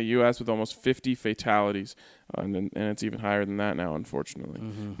like in the U.S. with almost 50 fatalities. And it's even higher than that now, unfortunately.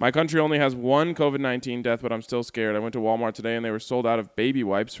 Mm-hmm. My country only has one COVID-19 death, but I'm still scared. I went to Walmart today, and they were sold out of baby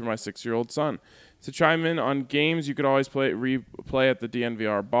wipes for my 6-year-old son. To chime in on games you could always replay at the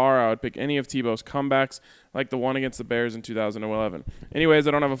DNVR bar, I would pick any of Tebow's comebacks, like the one against the Bears in 2011. Anyways,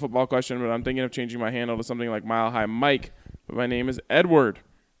 I don't have a football question, but I'm thinking of changing my handle to something like Mile High Mike, but my name is Edward.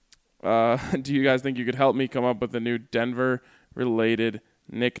 Do you guys think you could help me come up with a new Denver-related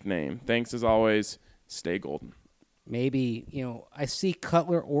nickname? Thanks as always. Stay golden. Maybe, I see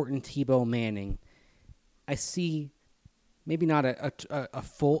Cutler, Orton, Tebow, Manning. I see maybe not a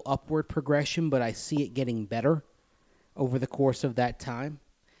full upward progression, but I see it getting better over the course of that time.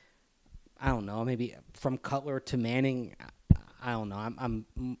 I don't know. Maybe from Cutler to Manning. I don't know.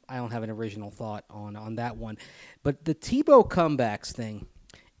 I don't have an original thought on that one. But the Tebow comebacks thing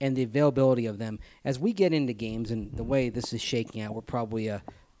and the availability of them, as we get into games and the way this is shaking out, we're probably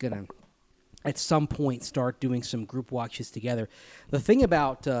going to, at some point, start doing some group watches together. The thing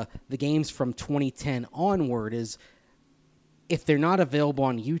about the games from 2010 onward is if they're not available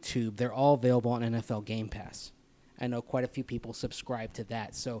on YouTube, they're all available on NFL Game Pass. I know quite a few people subscribe to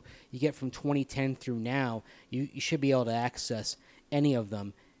that. So you get from 2010 through now, you should be able to access any of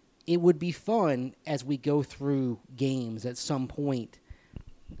them. It would be fun as we go through games at some point.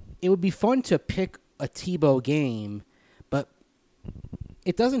 It would be fun to pick a Tebow game, but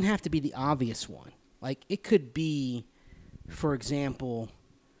it doesn't have to be the obvious one. Like, it could be, for example,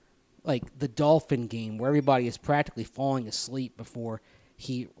 like the Dolphin game where everybody is practically falling asleep before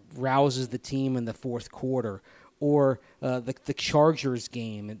he rouses the team in the fourth quarter, or the Chargers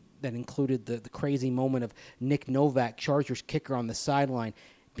game that included the crazy moment of Nick Novak, Chargers kicker on the sideline,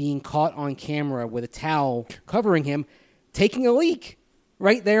 being caught on camera with a towel covering him, taking a leak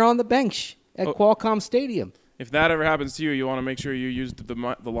right there on the bench at Qualcomm Stadium. If that ever happens to you, you want to make sure you used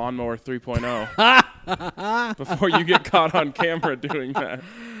the Lawnmower 3.0 before you get caught on camera doing that.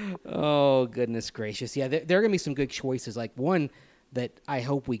 Oh, goodness gracious. Yeah, there are going to be some good choices. Like, one that I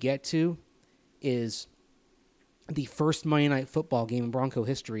hope we get to is the first Monday Night Football game in Bronco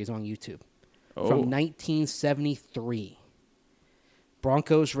history is on YouTube from 1973.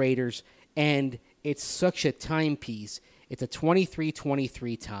 Broncos, Raiders, and it's such a timepiece. It's a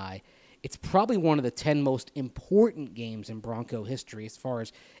 23-23 tie. It's probably one of the 10 most important games in Bronco history as far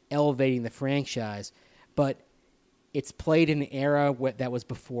as elevating the franchise, but it's played in an era that was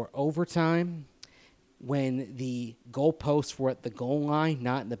before overtime, when the goalposts were at the goal line,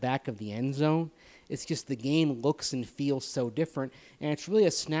 not in the back of the end zone. It's just the game looks and feels so different, and it's really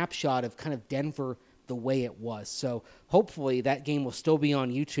a snapshot of kind of Denver the way it was. So hopefully that game will still be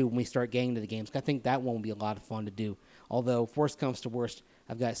on YouTube when we start getting to the games. I think that one will be a lot of fun to do. Although, if worst comes to worst,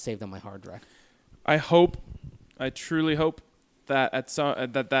 I've got it saved on my hard drive. I truly hope that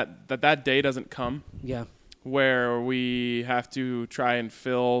that day doesn't come. Yeah. Where we have to try and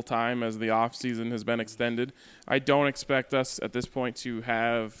fill time as the off season has been extended. I don't expect us at this point to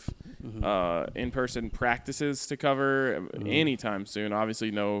have in-person practices to cover anytime soon. Obviously,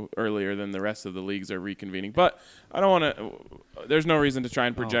 no earlier than the rest of the leagues are reconvening. But I don't want to. There's no reason to try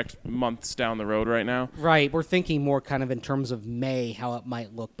and project months down the road right now. Right. We're thinking more kind of in terms of May, how it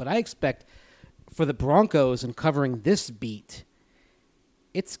might look. But I expect for the Broncos and covering this beat,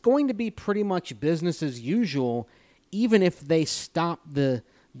 it's going to be pretty much business as usual, even if they stop the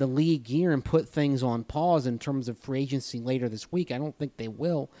league year and put things on pause in terms of free agency later this week. I don't think they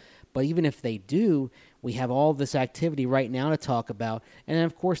will. But even if they do, we have all this activity right now to talk about. And then,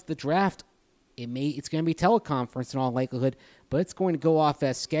 of course, the draft, it's going to be teleconference in all likelihood, but it's going to go off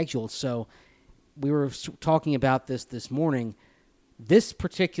as scheduled. So we were talking about this morning. This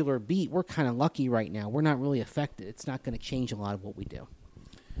particular beat, we're kind of lucky right now. We're not really affected. It's not going to change a lot of what we do.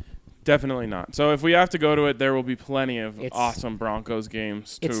 Definitely not. So if we have to go to it, there will be plenty of awesome Broncos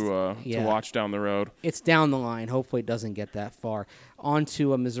games to watch down the road. It's down the line. Hopefully it doesn't get that far. On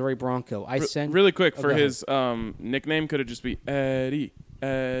to a Missouri Bronco. Really quick, for his nickname, could it just be Eddie?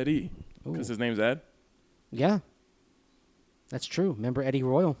 Because his name's Ed? Yeah. That's true. Remember Eddie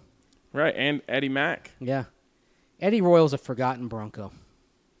Royal? Right, and Eddie Mack. Yeah. Eddie Royal's a forgotten Bronco.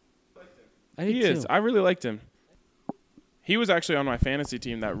 He is. I really liked him. He was actually on my fantasy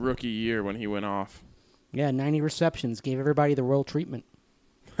team that rookie year when he went off. Yeah, 90 receptions. Gave everybody the royal treatment.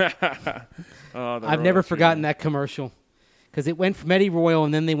 I've never forgotten that commercial. Because it went from Eddie Royal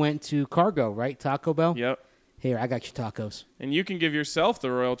and then they went to Cargo, right? Taco Bell? Yep. Here, I got your tacos. And you can give yourself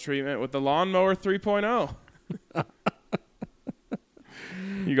the royal treatment with the Lawnmower 3.0.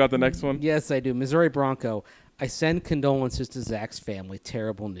 You got the next one? Yes, I do. Missouri Bronco. I send condolences to Zach's family.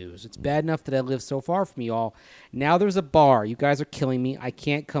 Terrible news. It's bad enough that I live so far from you all. Now there's a bar. You guys are killing me. I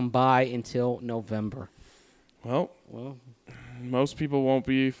can't come by until November. Well, most people won't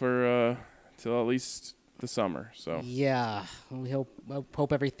be for till at least the summer. So Yeah, we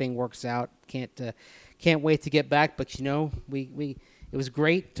hope everything works out. Can't wait to get back. But it was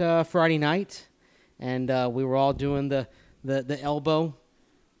great Friday night, and we were all doing the elbow.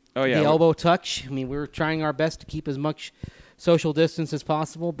 Oh yeah, the elbow touch. I mean, we were trying our best to keep as much social distance as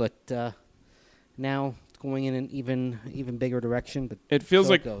possible, but now it's going in an even bigger direction. But it feels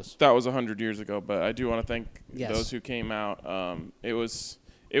so like goes. that was 100 years ago. But I do want to thank Yes. those who came out. It was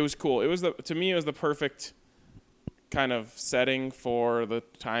cool. To me it was the perfect kind of setting for the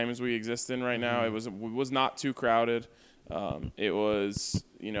times we exist in right now. It was not too crowded. It was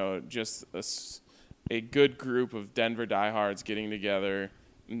just a good group of Denver diehards getting together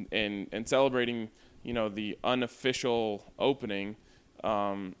and celebrating the unofficial opening.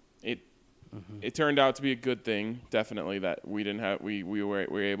 It turned out to be a good thing, definitely, that we didn't have we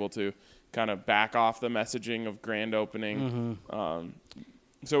were able to kind of back off the messaging of grand opening.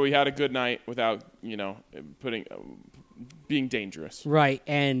 So we had a good night without being dangerous. Right,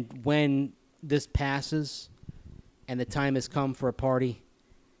 and when this passes and the time has come for a party,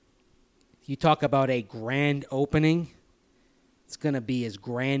 you talk about a grand opening, it's going to be as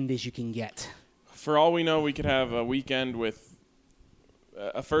grand as you can get. For all we know, we could have a weekend with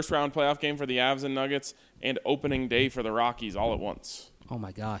a first-round playoff game for the Avs and Nuggets and opening day for the Rockies all at once. Oh,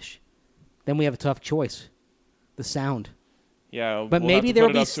 my gosh. Then we have a tough choice. The sound. Yeah, but we'll maybe have to there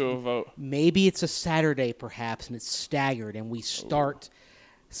put will it be up to a vote. Maybe it's a Saturday, perhaps, and it's staggered, and we start,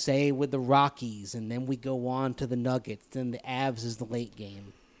 say, with the Rockies, and then we go on to the Nuggets. Then the Avs is the late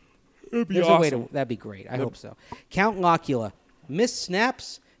game. It'd be There's awesome. a way to. That'd be great. I hope so. Count Locula missed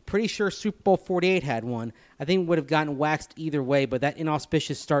snaps. Pretty sure Super Bowl 48 had one. I think we would have gotten waxed either way, but that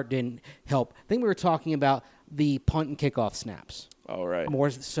inauspicious start didn't help. I think we were talking about the punt and kickoff snaps. All right. More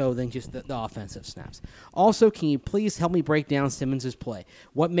so than just the offensive snaps. Also, can you please help me break down Simmons' play?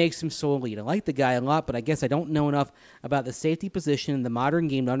 What makes him so elite? I like the guy a lot, but I guess I don't know enough about the safety position in the modern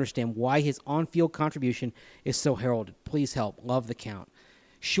game to understand why his on-field contribution is so heralded. Please help. Love the count.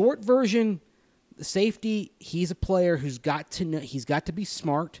 Short version, the safety, he's a player who's got to know, he's got to be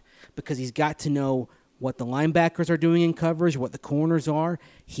smart because he's got to know what the linebackers are doing in coverage, what the corners are.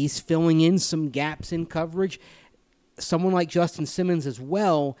 He's filling in some gaps in coverage. Someone like Justin Simmons as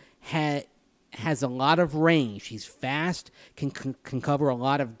well has a lot of range. He's fast, can cover a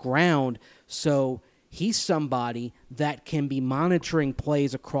lot of ground. So he's somebody that can be monitoring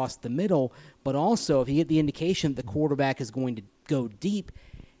plays across the middle, but also if you get the indication that the quarterback is going to go deep,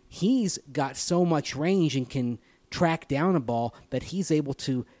 he's got so much range and can track down a ball that he's able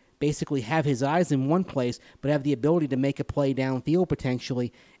to basically have his eyes in one place, but have the ability to make a play downfield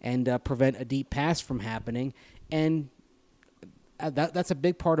potentially and prevent a deep pass from happening. And that's a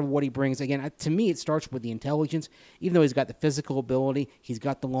big part of what he brings. Again, to me, it starts with the intelligence. Even though he's got the physical ability, he's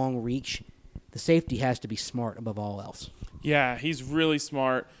got the long reach, the safety has to be smart above all else. Yeah, he's really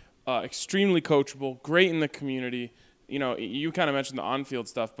smart, extremely coachable, great in the community. You kind of mentioned the on-field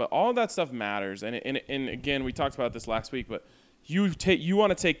stuff, but all of that stuff matters. And again, we talked about this last week, but you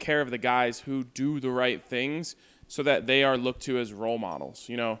want to take care of the guys who do the right things so that they are looked to as role models.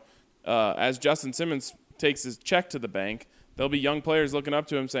 As Justin Simmons takes his check to the bank, there'll be young players looking up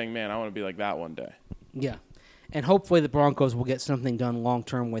to him saying, man, I want to be like that one day. Yeah. And hopefully the Broncos will get something done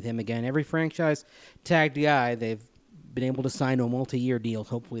long-term with him again. Every franchise tagged guy, they've been able to sign to a multi-year deal.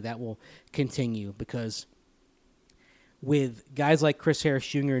 Hopefully that will continue because with guys like Chris Harris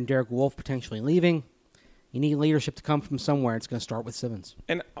Jr. and Derek Wolfe potentially leaving, you need leadership to come from somewhere. It's going to start with Simmons.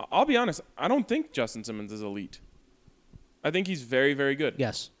 And I'll be honest, I don't think Justin Simmons is elite. I think he's very, very good.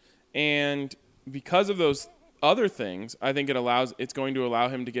 Yes. And because of those other things, I think it's going to allow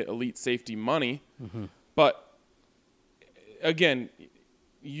him to get elite safety money. Mm-hmm. But again,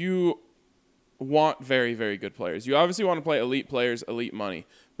 you want very, very good players. You obviously want to play elite players, elite money.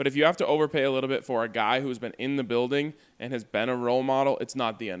 But if you have to overpay a little bit for a guy who's been in the building and has been a role model, it's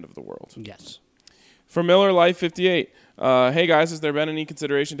not the end of the world. Yes. From Miller Life 58, hey guys, has there been any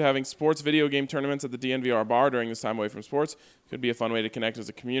consideration to having sports video game tournaments at the DNVR bar during this time away from sports? Could be a fun way to connect as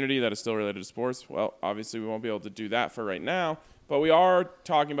a community that is still related to sports. Well, obviously we won't be able to do that for right now, but we are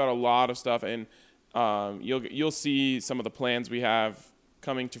talking about a lot of stuff, and you'll see some of the plans we have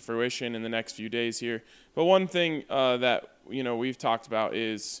coming to fruition in the next few days here. But one thing that we've talked about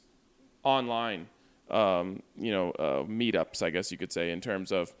is online, meetups, I guess you could say, in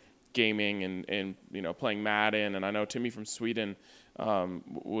terms of gaming and playing Madden. And I know Timmy from Sweden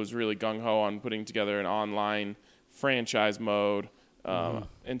was really gung-ho on putting together an online franchise mode.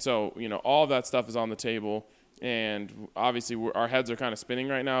 And so, all of that stuff is on the table. And obviously our heads are kind of spinning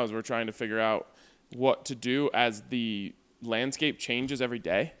right now as we're trying to figure out what to do as the landscape changes every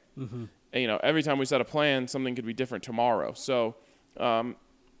day. Mm-hmm. every time we set a plan, something could be different tomorrow. So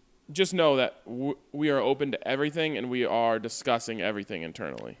just know that we are open to everything, and we are discussing everything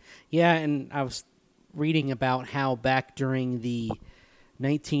internally. Yeah, and I was reading about how back during the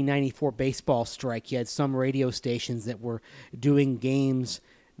 1994 baseball strike, you had some radio stations that were doing games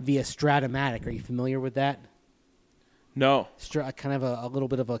via Stratomatic. Are you familiar with that? No. Kind of a little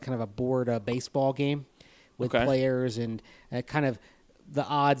bit of a board baseball game with players, and kind of the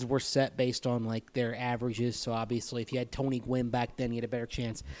odds were set based on like their averages. So obviously, if you had Tony Gwynn back then, you had a better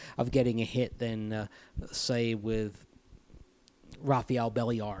chance of getting a hit than say with Rafael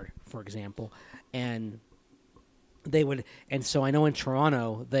Belliard, for example. And so I know in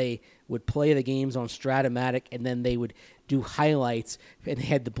Toronto they would play the games on Stratomatic, and then they would do highlights, and they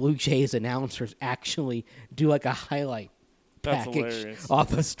had the Blue Jays announcers actually do like a highlight package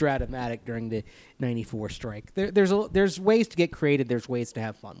off of Stratomatic during the 94 strike. There's ways to get creative. There's ways to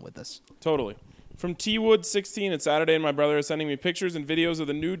have fun with this. Totally. From T-Wood 16, it's Saturday, and my brother is sending me pictures and videos of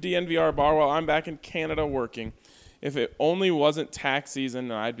the new DNVR bar while I'm back in Canada working. If it only wasn't tax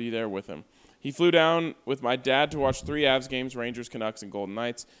season, I'd be there with him. He flew down with my dad to watch 3 Avs games, Rangers, Canucks, and Golden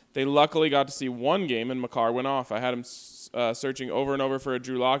Knights. They luckily got to see one game, and Makar went off. I had him searching over and over for a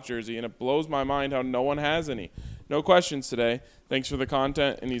Drew Lock jersey, and it blows my mind how no one has any. No questions today. Thanks for the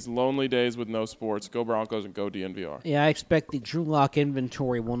content in these lonely days with no sports. Go Broncos and go DNVR. Yeah, I expect the Drew Lock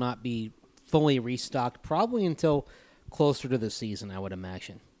inventory will not be fully restocked probably until closer to the season, I would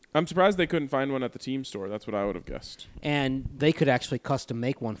imagine. I'm surprised they couldn't find one at the team store. That's what I would have guessed. And they could actually custom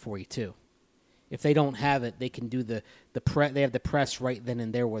make one for you, too. If they don't have it, they can do they have the press right then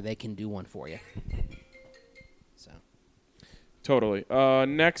and there where they can do one for you. So, totally.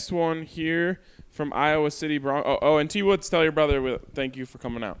 Next one here from Iowa City Bronco. Oh, and T Woods, tell your brother thank you for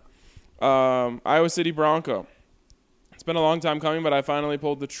coming out. Iowa City Bronco. It's been a long time coming, but I finally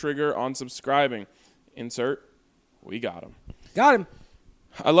pulled the trigger on subscribing. Insert. We got him. Got him.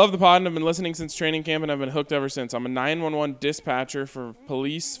 I love the pod and I've been listening since training camp and I've been hooked ever since. I'm a 911 dispatcher for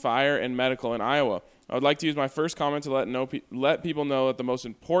police, fire, and medical in Iowa. I would like to use my first comment to let people know that the most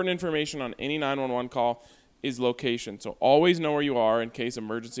important information on any 911 call is location. So always know where you are in case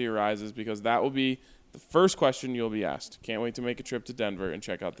emergency arises, because that will be the first question you'll be asked. Can't wait to make a trip to Denver and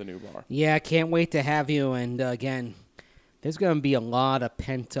check out the new bar. Yeah, can't wait to have you. And again, there's going to be a lot of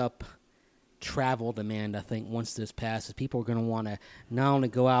pent-up travel demand, I think, once this passes. People are going to want to not only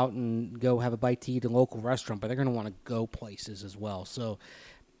go out and go have a bite to eat at a local restaurant, but they're going to want to go places as well. So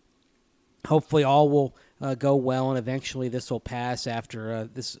hopefully all will go well, and eventually this will pass after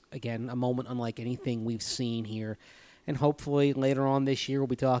this, again, a moment unlike anything we've seen here. And hopefully later on this year we'll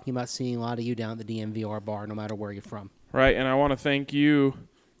be talking about seeing a lot of you down at the DNVR bar, no matter where you're from. Right, and I want to thank you,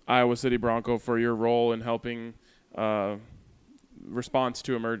 Iowa City Bronco, for your role in helping response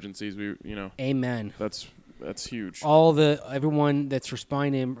to emergencies. Amen. That's huge. Everyone that's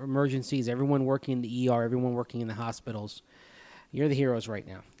responding to emergencies, everyone working in the ER, everyone working in the hospitals, you're the heroes right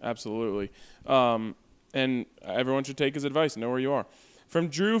now. Absolutely. And everyone should take his advice. Know where you are. From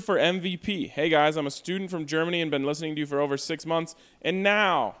Drew for MVP. Hey guys, I'm a student from Germany and been listening to you for over 6 months, and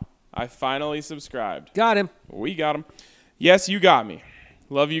now I finally subscribed. Got him. We got him. Yes, you got me.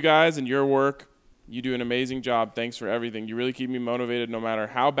 Love you guys and your work. You do an amazing job. Thanks for everything. You really keep me motivated no matter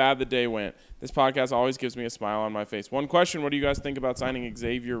how bad the day went. This podcast always gives me a smile on my face. One question, what do you guys think about signing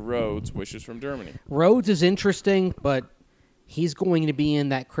Xavier Rhodes? Wishes from Germany. Rhodes is interesting, but he's going to be in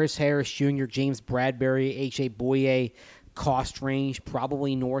that Chris Harris Jr., James Bradbury, H.A. Boye cost range,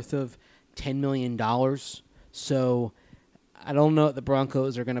 probably north of $10 million. So I don't know if the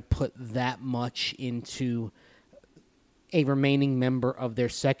Broncos are going to put that much into a remaining member of their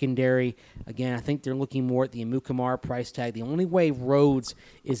secondary. Again, I think they're looking more at the Amukamara price tag. The only way Rhodes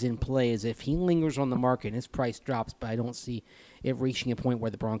is in play is if he lingers on the market and his price drops, but I don't see it reaching a point where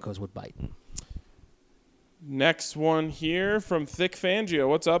the Broncos would bite. Next one here from Thick Fangio.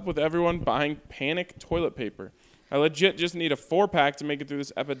 What's up with everyone buying panic toilet paper? I legit just need a 4-pack to make it through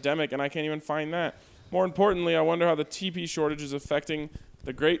this epidemic, and I can't even find that. More importantly, I wonder how the TP shortage is affecting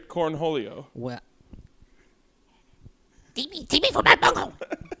the great Cornholio. Well, TP for my bungo.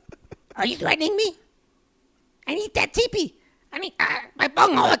 Are you threatening me? I need that TP. I need my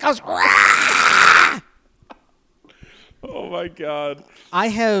bungo that goes. Rah! Oh my God! I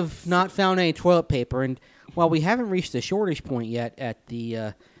have not found any toilet paper, and while we haven't reached the shortage point yet at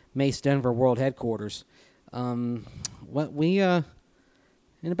the Mace Denver World Headquarters, in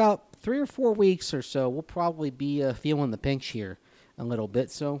about 3 or 4 weeks or so, we'll probably be feeling the pinch here a little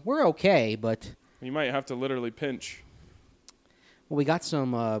bit. So we're okay, but you might have to literally pinch. Well, we got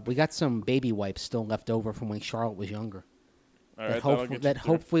some baby wipes still left over from when Charlotte was younger. All right, that'll get you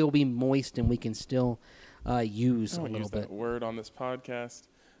through. hopefully will be moist and we can still use I a don't little use bit. that word on this podcast.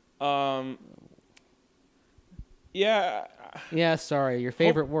 Yeah, Yeah, sorry. Your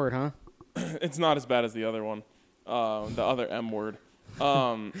favorite word, huh? it's not as bad as the other one, the other M word.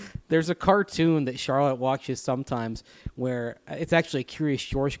 There's a cartoon that Charlotte watches sometimes where it's actually a Curious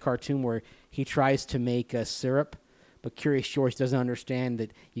George cartoon where he tries to make a syrup, but Curious George doesn't understand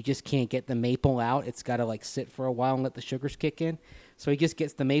that you just can't get the maple out. It's got to like sit for a while and let the sugars kick in. So he just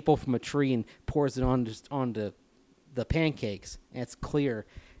gets the maple from a tree and pours it onto the pancakes, and it's clear.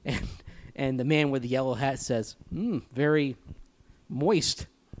 And the man with the yellow hat says, very moist.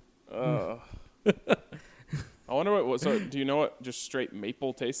 I wonder what. So, do you know what just straight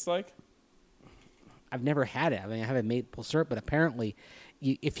maple tastes like? I've never had it. I mean, I haven't maple syrup, but apparently,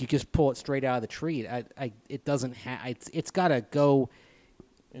 if you just pull it straight out of the tree, it doesn't have. It's got to go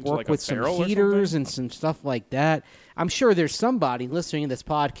Into work like a with some barrel or heaters something? and some stuff like that. I'm sure there's somebody listening to this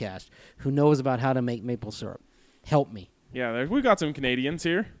podcast who knows about how to make maple syrup. Help me. Yeah, we've got some Canadians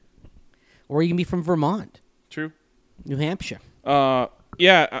here. Or you can be from Vermont, True. New Hampshire.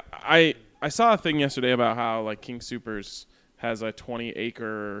 Yeah, I saw a thing yesterday about how like King Soopers has a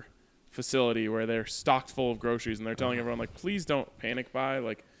 20-acre facility where they're stocked full of groceries, and they're telling everyone like, please don't panic buy.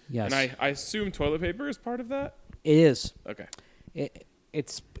 Like, Yes. And I assume toilet paper is part of that. It is. Okay. It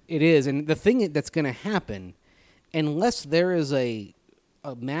is, and the thing that's going to happen, unless there is a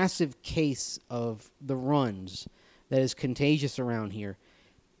massive case of the runs that is contagious around here,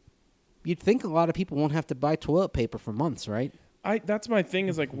 you'd think a lot of people won't have to buy toilet paper for months, right? That's my thing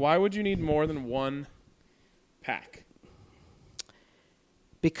is like, why would you need more than one pack?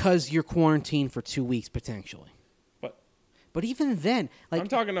 Because you're quarantined for 2 weeks potentially. But even then, like I'm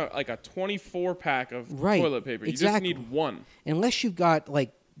talking like a 24 pack of Right, toilet paper. You exactly. just need one. Unless you've got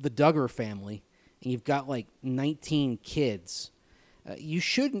like the Duggar family and you've got like 19 kids, you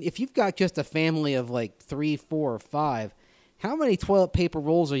shouldn't. If you've got just a family of like 3, 4, or 5, how many toilet paper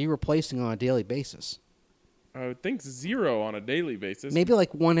rolls are you replacing on a daily basis? I would think 0 on a daily basis. Maybe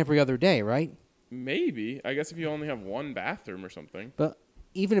like one every other day, right? Maybe. I guess if you only have one bathroom or something. But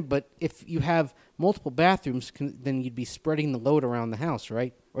if you have multiple bathrooms, then you'd be spreading the load around the house,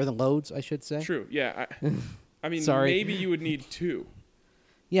 right? Or the loads, I should say. True. Yeah. I mean, Sorry. maybe you would need 2.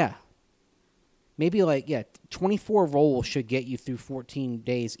 Yeah. Maybe 24 rolls should get you through 14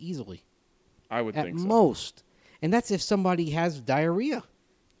 days easily. I would At think so. most. And that's if somebody has diarrhea.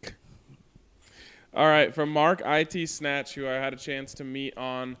 All right. From Mark IT Snatch, who I had a chance to meet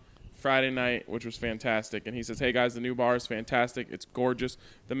on Friday night, which was fantastic. And he says, hey, guys, the new bar is fantastic. It's gorgeous.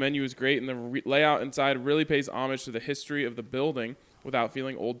 The menu is great, and the layout inside really pays homage to the history of the building without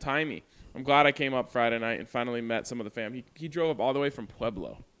feeling old-timey. I'm glad I came up Friday night and finally met some of the fam. He drove up all the way from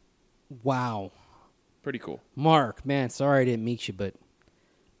Pueblo. Wow. Pretty cool. Mark, man, sorry I didn't meet you, but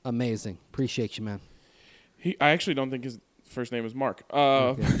amazing. Appreciate you, man. I actually don't think his first name is Mark.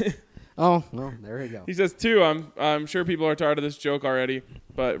 Okay. Oh, well, there you go. He says, too, I'm sure people are tired of this joke already,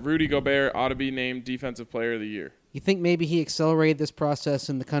 but Rudy Gobert ought to be named Defensive Player of the Year. You think maybe he accelerated this process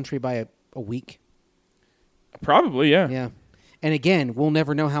in the country by a week? Probably, yeah. Yeah. And again, we'll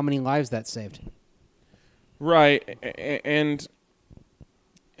never know how many lives that saved. Right. And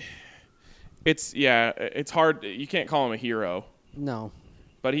it's hard. You can't call him a hero, No.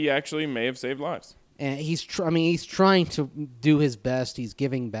 but he actually may have saved lives. And he's trying to do his best. He's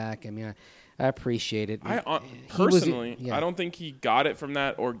giving back. I mean, I appreciate it. Personally, yeah. I don't think he got it from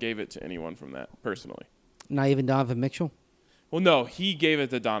that or gave it to anyone from that, personally. Not even Donovan Mitchell? Well, no, he gave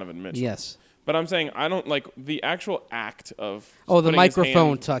it to Donovan Mitchell. Yes. But I'm saying I don't like the actual act of the putting his microphone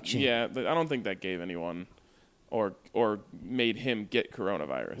hand- touching. Yeah, I don't think that gave anyone or made him get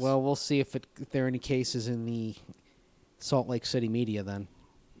coronavirus. Well, we'll see if there are any cases in the Salt Lake City media then.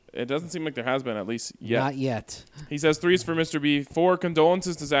 it doesn't seem like there has been, at least yet. Not yet. He says 3's for Mr. B. 4,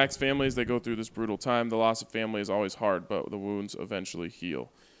 condolences to Zach's family as they go through this brutal time. The loss of family is always hard, but the wounds eventually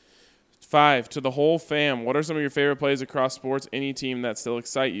heal. 5, to the whole fam, what are some of your favorite plays across sports, any team that still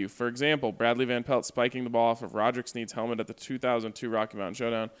excite you? For example, Bradley Van Pelt spiking the ball off of Roderick Sneed's helmet at the 2002 Rocky Mountain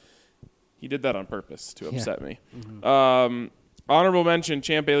Showdown. He did that on purpose to upset me. Mm-hmm. Honorable mention,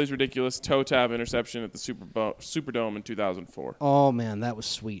 Champ Bailey's ridiculous toe tap interception at the Superdome in 2004. Oh, man, that was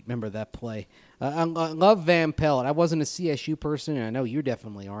sweet. Remember that play. I love Van Pelt. I wasn't a CSU person, and I know you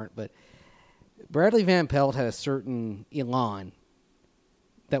definitely aren't, but Bradley Van Pelt had a certain elan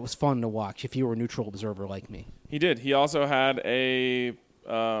that was fun to watch if you were a neutral observer like me. He did. He also had a,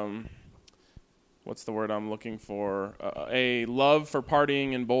 what's the word I'm looking for? A love for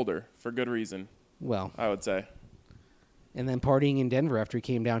partying in Boulder for good reason, Well, I would say. and then partying in Denver after he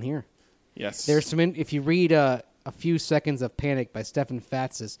came down here. Yes. There's some. If you read a few seconds of panic by Stefan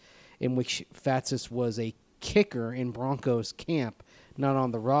Fatsis, in which Fatsis was a kicker in Broncos camp, not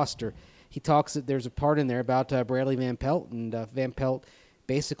on the roster. He talks that there's a part in there about Bradley Van Pelt, and Van Pelt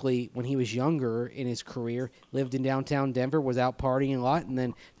basically, when he was younger in his career, lived in downtown Denver, was out partying a lot, and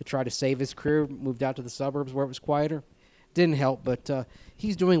then to try to save his career, moved out to the suburbs where it was quieter. Didn't help, but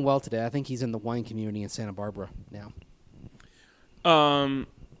he's doing well today. I think he's in the wine community in Santa Barbara now.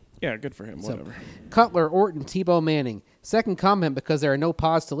 Yeah, good for him. Whatever. Cutler, Orton, Tebow Manning. Second comment because there are no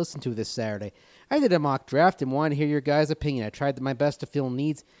pods to listen to this Saturday. I did a mock draft and wanted to hear your guys' opinion. I tried my best to fill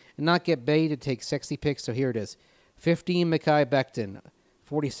needs and not get baited to take sexy picks, so here it is. 15, Mekhi Becton.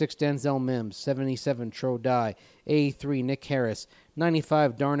 46, Denzel Mims. 77, Tro Dye. 83, Nick Harris.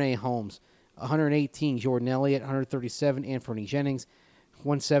 95, Darnay Holmes. 118, Jordan Elliott. 137, Anthony Jennings.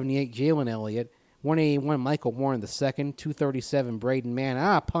 178, Jalen Elliott. 181, Michael Warren II. 237, Braden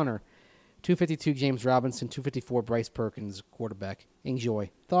Mann. Punter. 252, James Robinson. 254, Bryce Perkins, quarterback. Enjoy.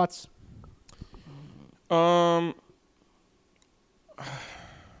 Thoughts? I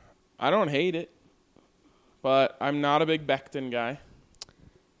don't hate it, but I'm not a big Becton guy.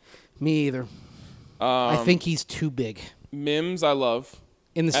 Me either. I think he's too big. Mims, I love.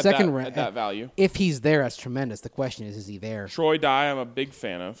 In the at second that, round, at that value. If he's there, that's tremendous. The question is he there? Troy Dye, I'm a big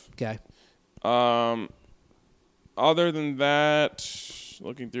fan of. Okay. Other than that,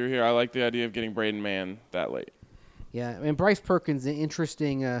 looking through here, I like the idea of getting Braden Mann that late. Yeah, and Bryce Perkins, an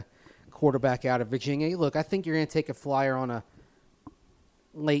interesting quarterback out of Virginia. Look, I think you're going to take a flyer on a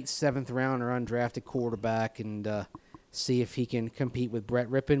late 7th round or undrafted quarterback and see if he can compete with Brett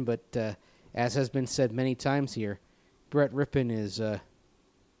Rippon. But as has been said many times here, Brett Rippon is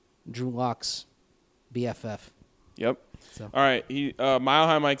Drew Lock's BFF. Yep. So. All right. Mile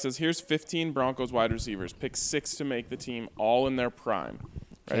High Mike says, here's 15 Broncos wide receivers. Pick 6 to make the team, all in their prime.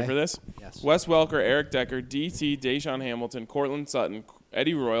 Ready for this? Yes. Wes Welker, Eric Decker, DT, Deshaun Hamilton, Cortland Sutton,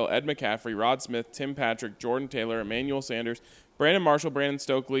 Eddie Royal, Ed McCaffrey, Rod Smith, Tim Patrick, Jordan Taylor, Emmanuel Sanders, Brandon Marshall, Brandon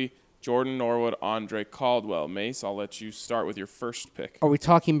Stokely, Jordan Norwood, Andre Caldwell. Mace, I'll let you start with your first pick. Are we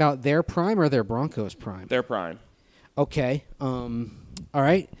talking about their prime or their Broncos prime? Their prime. Okay. All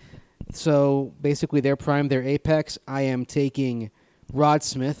right. So basically their prime, their apex. I am taking Rod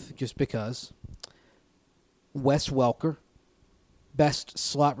Smith just because. Wes Welker, best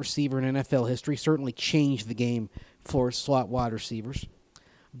slot receiver in NFL history, certainly changed the game for slot wide receivers.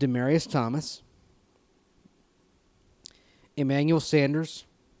 Demaryius Thomas, Emmanuel Sanders,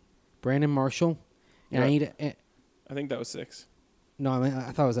 Brandon Marshall, and I think that was 6. No, I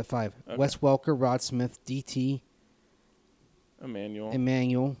thought it was at 5. Okay. Wes Welker, Rod Smith, DT,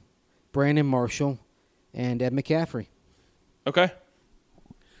 Emmanuel, Brandon Marshall, and Ed McCaffrey. Okay.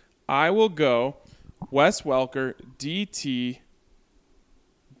 I will go Wes Welker, DT,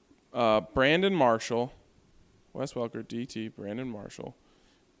 Brandon Marshall. Wes Welker, DT, Brandon Marshall.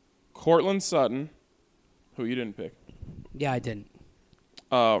 Cortland Sutton, who you didn't pick. Yeah, I didn't.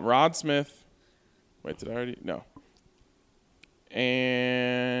 Rod Smith. Wait, did I already? No.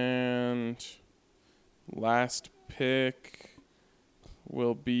 And last pick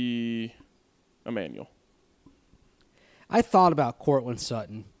will be Emmanuel. I thought about Cortland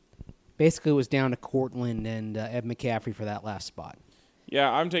Sutton. Basically, it was down to Cortland and Ed McCaffrey for that last spot.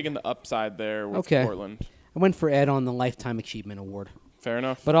 Yeah, I'm taking the upside there with Cortland. I went for Ed on the Lifetime Achievement Award. Fair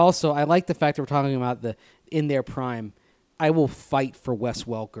enough. But also, I like the fact that we're talking about the in their prime. I will fight for Wes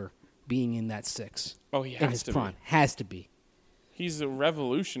Welker being in that 6. Oh, he in has his to prime. be. Has to be. He's a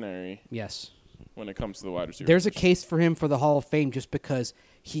revolutionary. Yes. When it comes to the wide receiver There's a position. case for him for the Hall of Fame just because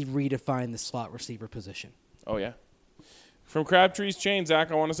he redefined the slot receiver position. Oh, yeah. From Crabtree's Chain,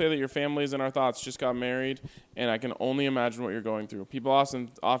 Zach, I want to say that your family is in our thoughts. Just got married, and I can only imagine what you're going through. People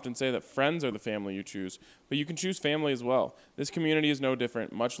often say that friends are the family you choose, but you can choose family as well. This community is no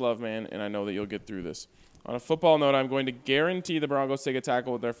different. Much love, man, and I know that you'll get through this. On a football note, I'm going to guarantee the Broncos take a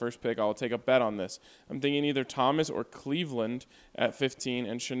tackle with their first pick. I will take a bet on this. I'm thinking either Thomas or Cleveland at 15,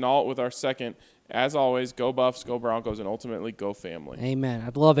 and Chenault with our second. As always, go Buffs, go Broncos, and ultimately go family. Amen.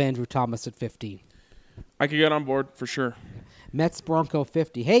 I'd love Andrew Thomas at 15. I could get on board for sure. Mets Bronco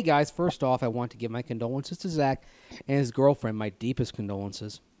 50. Hey, guys, first off, I want to give my condolences to Zach and his girlfriend, my deepest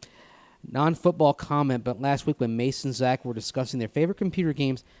condolences. Non-football comment, but last week when Mace and Zach were discussing their favorite computer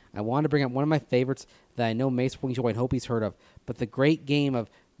games, I wanted to bring up one of my favorites that I know Mace will enjoy and hope he's heard of, but the great game of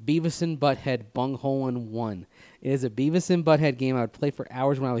Beavis and Butthead Bungholin 1. It is a Beavis and Butthead game I would play for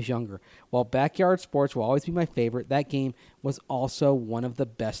hours when I was younger. While Backyard Sports will always be my favorite, that game was also one of the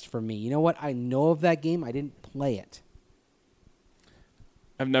best for me. You know what? I know of that game. I didn't play it.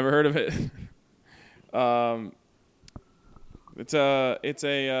 I've never heard of it. It's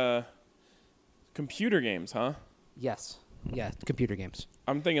a computer games, huh? Yes. Yeah, computer games.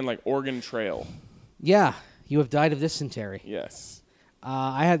 I'm thinking like Oregon Trail. Yeah, you have died of dysentery. Yes.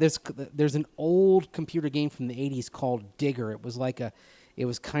 I had there's an old computer game from the 80s called Digger. It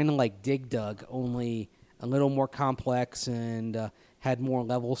was kind of like Dig Dug, only a little more complex and had more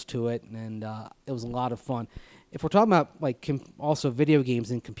levels to it, and it was a lot of fun. If we're talking about like also video games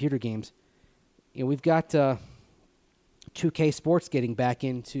and computer games, we've got 2K Sports getting back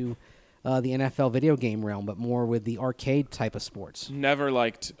into the NFL video game realm, but more with the arcade type of sports. Never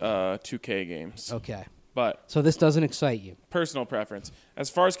liked 2K games. Okay. But So this doesn't excite you? personal preference. As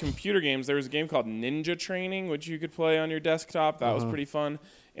far as computer games, there was a game called Ninja Training, which you could play on your desktop. That was pretty fun.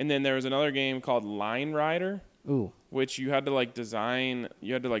 And then there was another game called Line Rider, Ooh. which you had to like design,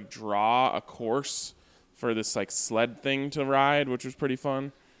 you had to like draw a course for this like sled thing to ride, which was pretty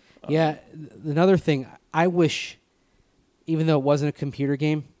fun. Yeah, another thing, I wish, even though it wasn't a computer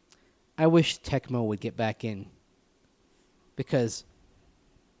game, I wish Tecmo would get back in. Because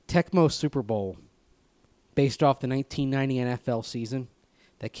Tecmo Super Bowl, based off the 1990 NFL season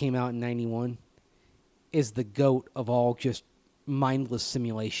that came out in 91, is the GOAT of all just mindless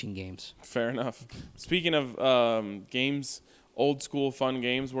simulation games. Fair enough. Speaking of games, old school fun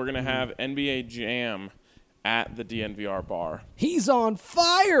games, we're going to have NBA Jam at the DNVR bar. He's on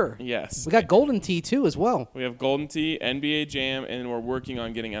fire! Yes. We got Golden Tee, too, as well. We have Golden Tee, NBA Jam, and we're working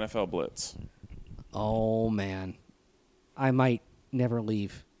on getting NFL Blitz. Oh, man. I might never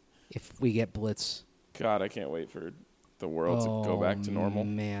leave if we get Blitz. God, I can't wait for the world to go back to normal.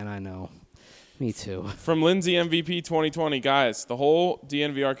 Man, I know. Me too. From Lindsay MVP 2020, guys, the whole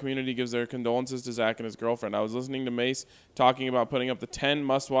DNVR community gives their condolences to Zach and his girlfriend. I was listening to Mace talking about putting up the 10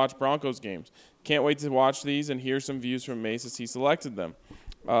 must-watch Broncos games. Can't wait to watch these and hear some views from Mace as he selected them.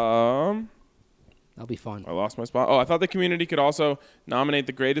 That'll be fun. I lost my spot. Oh, I thought the community could also nominate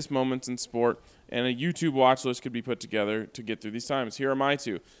the greatest moments in sport, and a YouTube watch list could be put together to get through these times. Here are my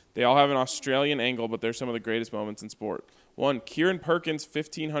two. They all have an Australian angle, but they're some of the greatest moments in sport. One, Kieran Perkins'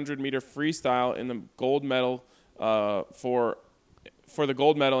 1,500-meter freestyle in the gold medal for the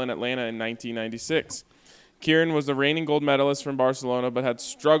gold medal in Atlanta in 1996. Kieran was the reigning gold medalist from Barcelona, but had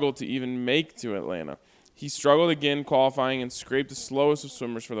struggled to even make to Atlanta. He struggled again qualifying and scraped the slowest of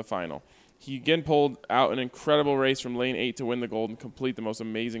swimmers for the final. He again pulled out an incredible race from lane 8 to win the gold and complete the most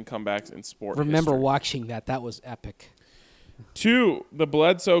amazing comebacks in sport Remember history. watching that. That was epic. 2, the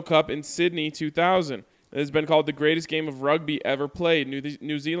Bledsoe Cup in Sydney 2000. It has been called the greatest game of rugby ever played.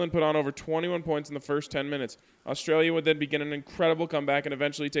 New Zealand put on over 21 points in the first 10 minutes. Australia would then begin an incredible comeback and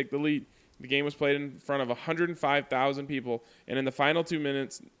eventually take the lead. The game was played in front of 105,000 people, and in the final 2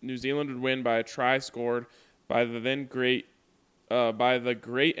 minutes, New Zealand would win by a try scored by the great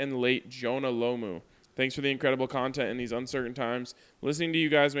and late Jonah Lomu. Thanks for the incredible content in these uncertain times. Listening to you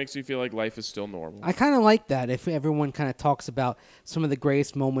guys makes me feel like life is still normal. I kind of like that if everyone kind of talks about some of the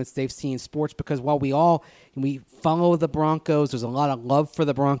greatest moments they've seen in sports, because while we follow the Broncos, there's a lot of love for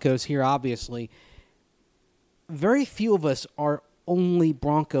the Broncos here, obviously. Very few of us are only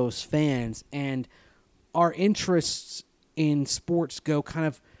Broncos fans, and our interests in sports go kind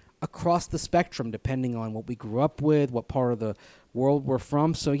of across the spectrum depending on what we grew up with, what part of the world we're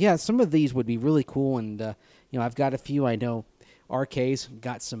from. So yeah, some of these would be really cool, and I've got a few. I know RK's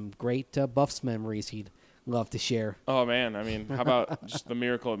got some great Buffs memories he'd love to share. Oh, man. I mean, how about just the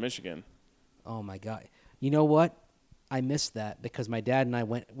miracle of Michigan? Oh my God. You know what? I missed that because my dad and I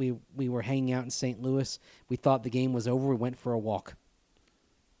we were hanging out in St. Louis. We thought the game was over. We went for a walk.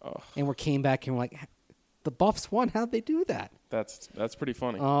 Oh. And we came back and we're like, the Buffs won. How'd they do that? That's pretty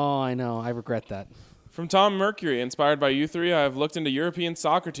funny. Oh, I know. I regret that. From Tom Mercury, inspired by you three, I have looked into European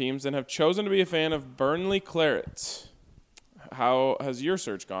soccer teams and have chosen to be a fan of Burnley Claret. How has your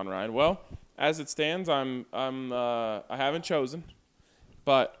search gone, Ryan? Well, as it stands, I haven't chosen,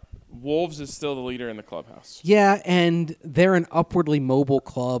 but Wolves is still the leader in the clubhouse. Yeah, and they're an upwardly mobile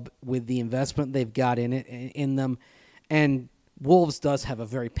club with the investment they've got in them, and Wolves does have a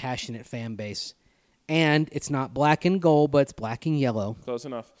very passionate fan base. And it's not black and gold, but it's black and yellow. Close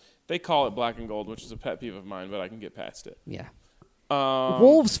enough. They call it black and gold, which is a pet peeve of mine, but I can get past it. Yeah.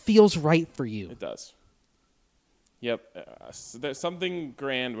 Wolves feels right for you. It does. Yep. There's something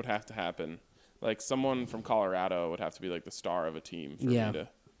grand would have to happen. Like someone from Colorado would have to be like the star of a team for me to.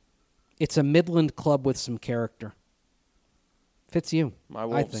 It's a Midland club with some character. Fits you, My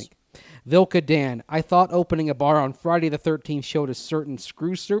Wolves. I think. Vilka Dan, I thought opening a bar on Friday the 13th showed a certain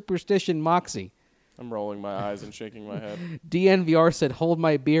screw superstition moxie. I'm rolling my eyes and shaking my head. DNVR said, hold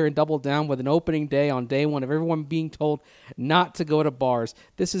my beer and double down with an opening day on day one of everyone being told not to go to bars.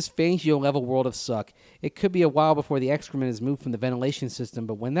 This is Fangio-level world of suck. It could be a while before the excrement is moved from the ventilation system,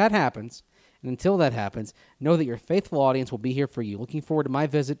 but when that happens, And until that happens, know that your faithful audience will be here for you. Looking forward to my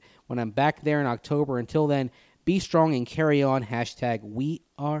visit when I'm back there in October. Until then, be strong and carry on. # we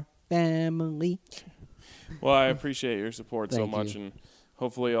are family. Well, I appreciate your support so Thank much, you. and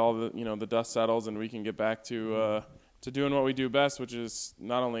hopefully all the dust settles and we can get back to doing what we do best, which is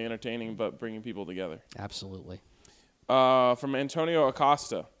not only entertaining but bringing people together. Absolutely. From Antonio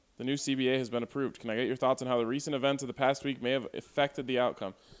Acosta, the new CBA has been approved. Can I get your thoughts on how the recent events of the past week may have affected the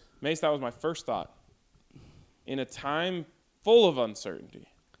outcome? Mace, that was my first thought. In a time full of uncertainty,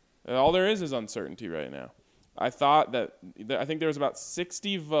 and all there is uncertainty right now, I thought I think there was about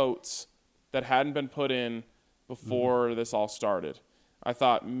 60 votes that hadn't been put in before this all started. I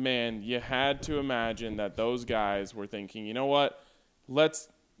thought, man, you had to imagine that those guys were thinking, you know what, let's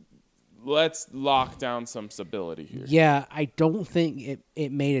lock down some stability here. Yeah, I don't think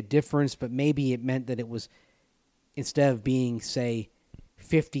it made a difference, but maybe it meant that it was, instead of being, say,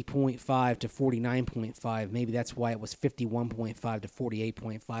 50.5 to 49.5, maybe that's why it was 51.5 to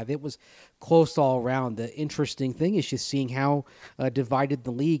 48.5. It was close all around. The interesting thing is just seeing how divided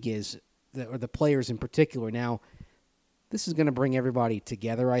the league is, or the players in particular. Now, this is going to bring everybody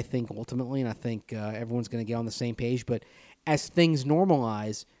together, I think, ultimately, and I think everyone's going to get on the same page. But as things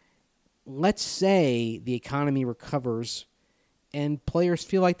normalize, let's say the economy recovers and players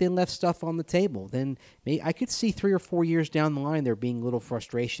feel like they left stuff on the table, then I could see 3 or 4 years down the line there being a little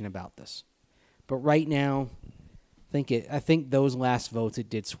frustration about this. But right now, I think those last votes, it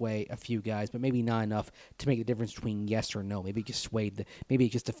did sway a few guys, but maybe not enough to make the difference between yes or no. Maybe it just maybe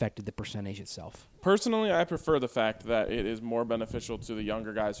it just affected the percentage itself. Personally, I prefer the fact that it is more beneficial to the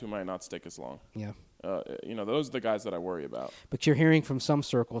younger guys who might not stick as long. Yeah. Those are the guys that I worry about. But you're hearing from some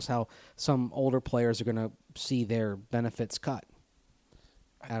circles how some older players are going to see their benefits cut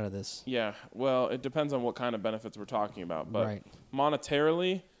out of this. Yeah, well, it depends on what kind of benefits we're talking about. But Right.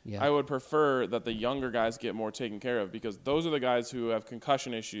 monetarily, Yeah. I would prefer that the younger guys get more taken care of, because those are the guys who have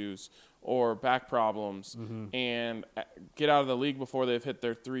concussion issues or back problems and get out of the league before they've hit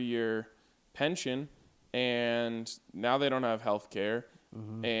their 3-year pension, and now they don't have health care,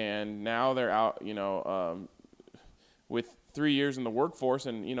 and now they're out, with 3 years in the workforce,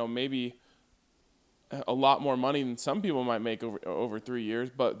 and maybe a lot more money than some people might make over 3 years,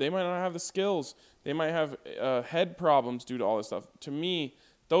 but they might not have the skills. They might have head problems due to all this stuff. To me,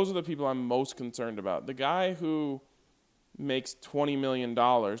 those are the people I'm most concerned about. The guy who makes $20 million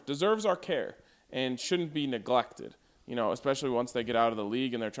deserves our care and shouldn't be neglected, especially once they get out of the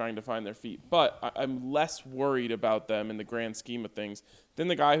league and they're trying to find their feet. But I'm less worried about them in the grand scheme of things than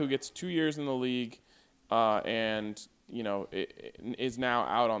the guy who gets 2 years in the league and is now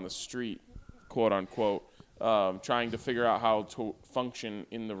out on the street, quote unquote, trying to figure out how to function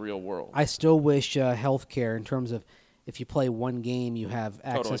in the real world. I still wish healthcare, in terms of if you play one game, you have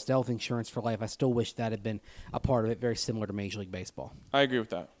access to health insurance for life. I still wish that had been a part of it, very similar to Major League Baseball. I agree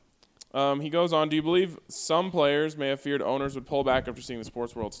with that. He goes on, do you believe some players may have feared owners would pull back after seeing the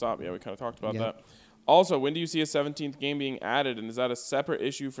sports world stop? Yeah, we kind of talked about that. Also, when do you see a 17th game being added, and is that a separate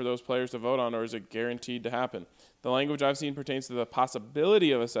issue for those players to vote on, or is it guaranteed to happen? The language I've seen pertains to the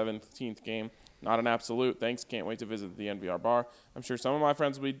possibility of a 17th game, not an absolute. Thanks. Can't wait to visit the NVR bar. I'm sure some of my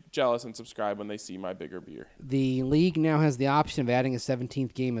friends will be jealous and subscribe when they see my bigger beer. The league now has the option of adding a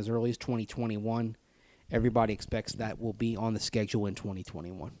 17th game as early as 2021. Everybody expects that will be on the schedule in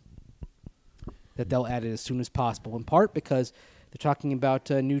 2021. That they'll add it as soon as possible, in part because they're talking about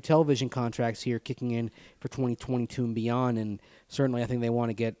new television contracts here kicking in for 2022 and beyond, and certainly I think they want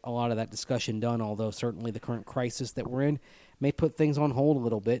to get a lot of that discussion done, although certainly the current crisis that we're in may put things on hold a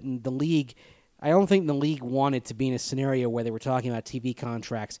little bit. And the league, I don't think the league wanted to be in a scenario where they were talking about TV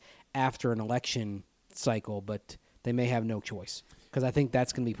contracts after an election cycle, but they may have no choice, because I think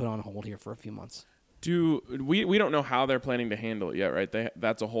that's going to be put on hold here for a few months. We don't know how they're planning to handle it yet, right?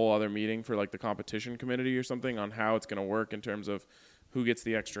 That's a whole other meeting for like the competition committee or something on how it's going to work in terms of who gets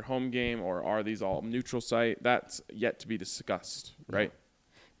the extra home game, or are these all neutral site? That's yet to be discussed, right?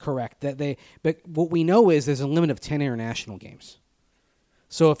 Correct. But what we know is there's a limit of 10 international games.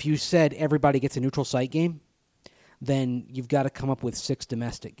 So if you said everybody gets a neutral site game, then you've got to come up with 6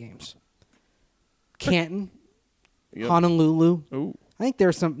 domestic games. Canton, Honolulu. Ooh. I think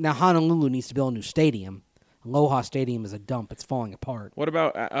there's some. Now, Honolulu needs to build a new stadium. Aloha Stadium is a dump. It's falling apart. What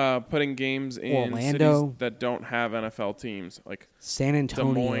about putting games in Orlando, cities that don't have NFL teams, like San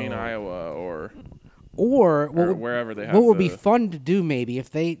Antonio, Des Moines, Iowa, or wherever they have. What would be fun to do, maybe, if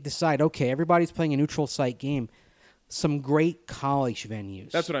they decide, okay, everybody's playing a neutral site game, some great college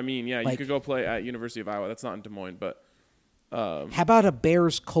venues. That's what I mean. Yeah, you could go play at University of Iowa. That's not in Des Moines, but how about a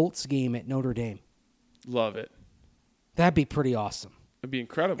Bears-Colts game at Notre Dame? Love it. That'd be pretty awesome. It'd be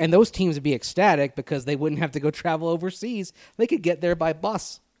incredible. And those teams would be ecstatic because they wouldn't have to go travel overseas. They could get there by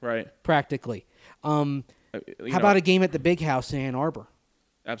bus, right. practically. You How know, about a game at the Big House in Ann Arbor?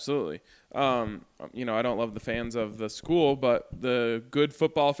 Absolutely. You know, I don't love the fans of the school, but the good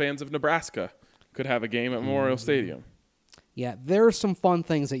football fans of Nebraska could have a game at Memorial Stadium. Yeah, there are some fun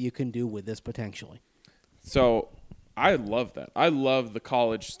things that you can do with this potentially. So I love that. I love the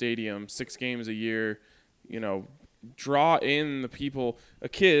college stadium, 6 games a year, you know, draw in the people. A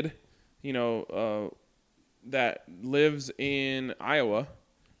kid, you know, that lives in Iowa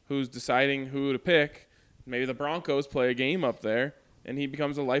who's deciding who to pick. Maybe the Broncos play a game up there, and he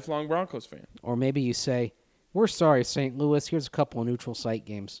becomes a lifelong Broncos fan. Or maybe you say, we're sorry, St. Louis, here's a couple of neutral site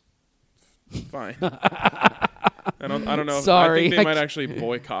games. Fine. I don't know. Sorry. I think they might actually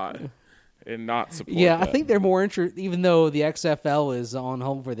boycott and not support Yeah, that. I think they're more interested, even though the XFL is on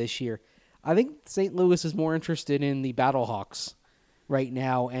hold for this year. I think St. Louis is more interested in the Battlehawks right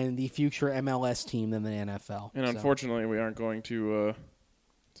now and the future MLS team than the NFL. And So. unfortunately, we aren't going to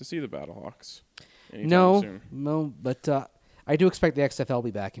see the Battlehawks anytime soon. No, but I do expect the XFL will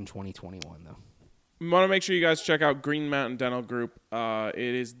be back in 2021, though. Want to make sure you guys check out Green Mountain Dental Group. It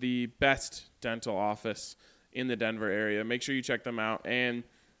is the best dental office in the Denver area. Make sure you check them out, and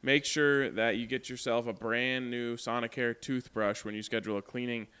make sure that you get yourself a brand new Sonicare toothbrush when you schedule a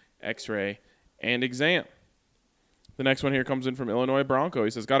cleaning, x-ray, and exam. The next one here comes in from Illinois Bronco. He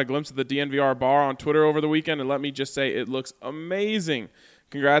says, got a glimpse of the DNVR bar on Twitter over the weekend, and let me just say it looks amazing.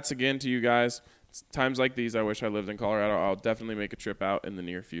 Congrats again to you guys. It's times like these, I wish I lived in Colorado. I'll definitely make a trip out in the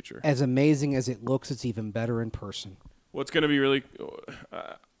near future. As amazing as it looks, it's even better in person. What's going to be really,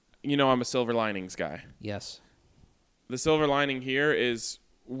 you know, I'm a silver linings guy. Yes. The silver lining here is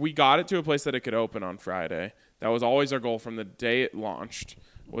we got it to a place that it could open on Friday. That was always our goal from the day it launched,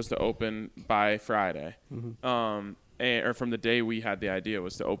 was to open by Friday. Or from the day we had the idea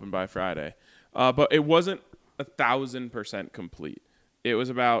was to open by Friday. But it wasn't 1,000% complete. It was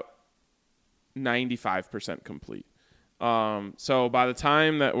about 95% complete. So by the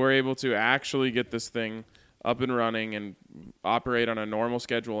time that we're able to actually get this thing up and running and operate on a normal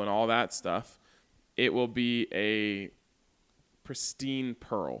schedule and all that stuff, it will be a pristine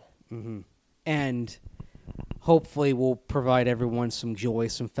pearl. And hopefully we'll provide everyone some joy,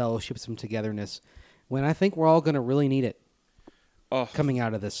 some fellowship, some togetherness when I think we're all going to really need it coming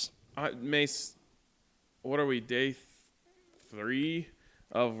out of this. Mace, what are we, day 3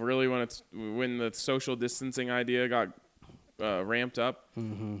 of really when the social distancing idea got ramped up?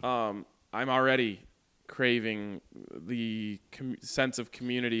 I'm already craving the sense of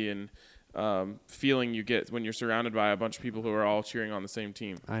community and feeling you get when you're surrounded by a bunch of people who are all cheering on the same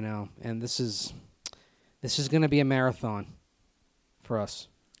team. I know, and this is going to be a marathon for us.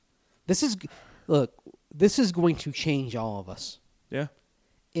 This is going to change all of us. Yeah.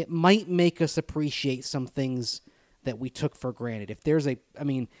 It might make us appreciate some things that we took for granted.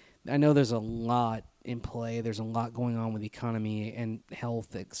 I know there's a lot in play. There's a lot going on with the economy and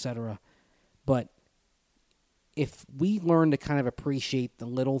health, etc. But if we learn to kind of appreciate the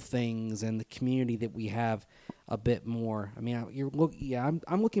little things and the community that we have a bit more,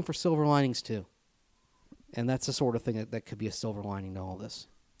 I'm looking for silver linings too. And that's the sort of thing that could be a silver lining to all this.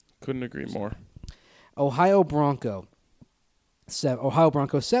 Couldn't agree more. Ohio Bronco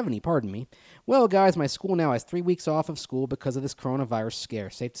 70, pardon me. Well, guys, my school now has 3 weeks off of school because of this coronavirus scare.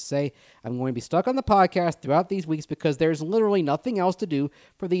 Safe to say, I'm going to be stuck on the podcast throughout these weeks because there's literally nothing else to do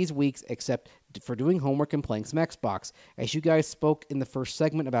for these weeks except for doing homework and playing some Xbox. As you guys spoke in the first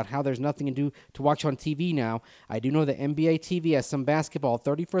segment about how there's nothing to do to watch on TV now, I do know that NBA TV has some basketball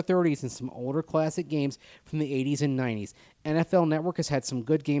 30 for 30s and some older classic games from the 80s and 90s. NFL Network has had some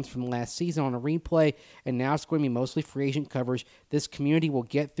good games from last season on a replay, and now it's going to be mostly free agent coverage. This community will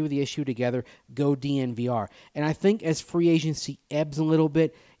get through the issue together. Go DNVR. And I think as free agency ebbs a little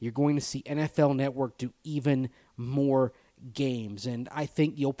bit, you're going to see NFL Network do even more games. And I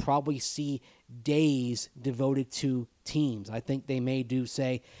think you'll probably see days devoted to teams. I think they may do,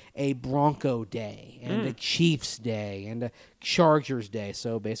 say, a Bronco day and a Chiefs day and a Chargers day.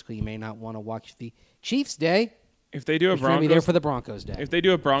 So basically you may not want to watch the Chiefs day. If they do a You're going to be there for the Broncos day. If they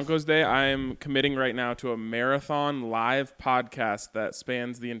do a Broncos day, I am committing right now to a marathon live podcast that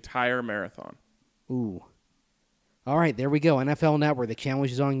spans the entire marathon. Ooh. All right, there we go. NFL Network, the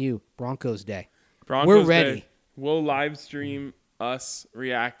challenge is on you. Broncos day. Broncos We're ready. Day, we'll live stream us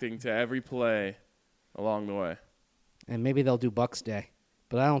reacting to every play along the way. And maybe they'll do Bucks day.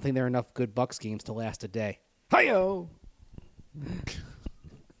 But I don't think there are enough good Bucks games to last a day. Hi-yo!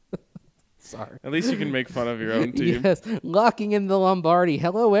 Sorry. At least you can make fun of your own team. Yes, locking in the Lombardi.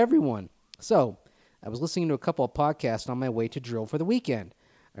 Hello, everyone. So, I was listening to a couple of podcasts on my way to drill for the weekend.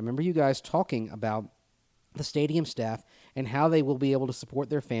 I remember you guys talking about the stadium staff and how they will be able to support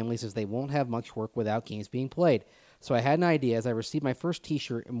their families as they won't have much work without games being played. So I had an idea as I received my first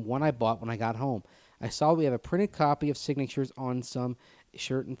T-shirt and one I bought when I got home. I saw we have a printed copy of signatures on some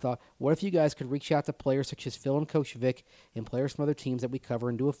shirt and thought, what if you guys could reach out to players such as Phil and Coach Vic and players from other teams that we cover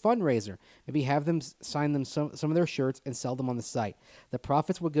and do a fundraiser? Maybe have them sign them some of their shirts and sell them on the site. The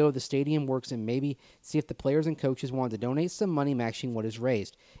profits would go to the Stadium Works and maybe see if the players and coaches wanted to donate some money matching what is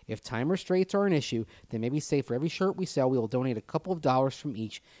raised. If time restraints are an issue, then maybe say for every shirt we sell, we will donate a couple of dollars from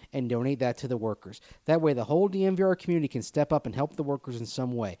each and donate that to the workers. That way the whole DNVR community can step up and help the workers in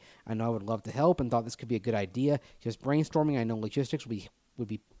some way. I know I would love to help and thought this could be a good idea. Just brainstorming, I know logistics would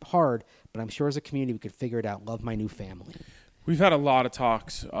be hard, but I'm sure as a community we could figure it out. Love my new family. We've had a lot of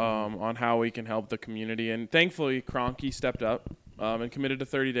talks on how we can help the community, and thankfully Kroenke stepped up and committed to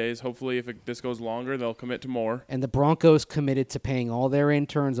 30 days. Hopefully if this goes longer, they'll commit to more. And the Broncos committed to paying all their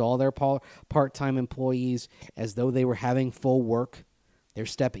interns, all their part-time employees as though they were having full work. Their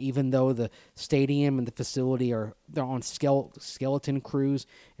step, even though the stadium and the facility they're on skeleton crews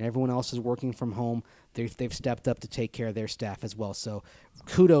and everyone else is working from home, they've stepped up to take care of their staff as well. So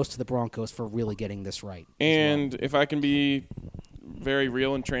kudos to the Broncos for really getting this right. And if I can be very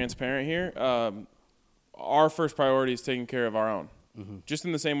real and transparent here, our first priority is taking care of our own. Mm-hmm. Just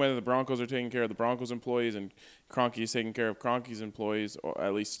in the same way that the Broncos are taking care of the Broncos employees and Kroenke is taking care of Kroenke's employees, or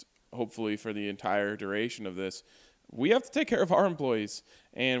at least hopefully for the entire duration of this, we have to take care of our employees,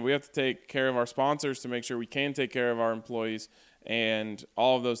 and we have to take care of our sponsors to make sure we can take care of our employees and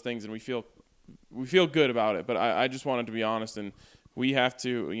all of those things, and we feel good about it. But I just wanted to be honest, and we have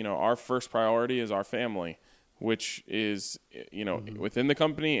to, our first priority is our family, which is, within the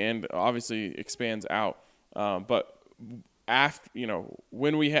company and obviously expands out. But after,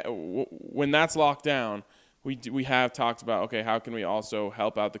 when that's locked down, we have talked about, okay, how can we also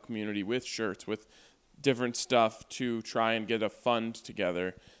help out the community with shirts, with different stuff to try and get a fund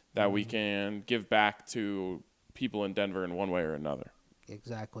together that we can give back to people in Denver in one way or another.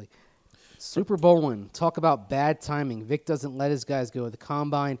 Exactly. Super Bowling. Talk about bad timing. Vic doesn't let his guys go to the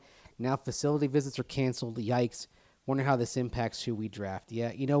combine. Now facility visits are canceled. Yikes. Wonder how this impacts who we draft.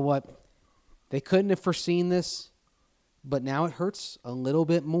 Yeah, you know what? They couldn't have foreseen this, but now it hurts a little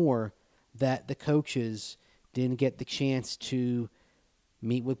bit more that the coaches didn't get the chance to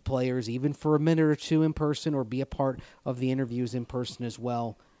meet with players even for a minute or two in person or be a part of the interviews in person as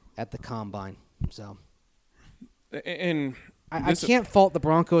well at the combine. So, and I can't fault the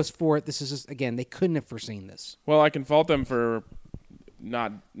Broncos for it. This is just, again, they couldn't have foreseen this. Well, I can fault them for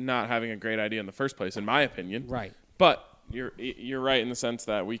not having a great idea in the first place, in my opinion. Right. But you're right in the sense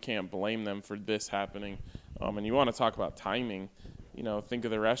that we can't blame them for this happening. And you want to talk about timing, think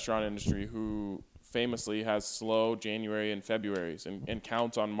of the restaurant industry who famously has slow January and Februarys and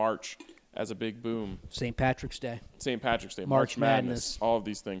counts on March as a big boom. St. Patrick's Day, March Madness, all of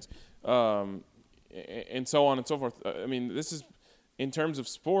these things, and so on and so forth. I mean, this is, in terms of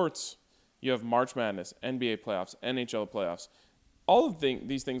sports, you have March Madness, NBA playoffs, NHL playoffs. All of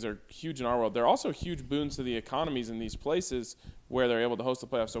these things are huge in our world. They're also huge boons to the economies in these places where they're able to host the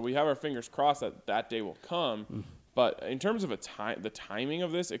playoffs. So we have our fingers crossed that day will come. Mm. But in terms of the timing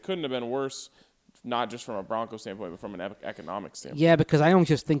of this, it couldn't have been worse. Not just from a Broncos standpoint, but from an economic standpoint. Yeah, because I don't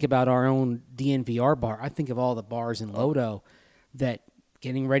just think about our own DNVR bar. I think of all the bars in Lodo that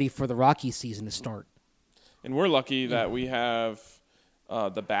getting ready for the Rocky season to start. And we're lucky that we have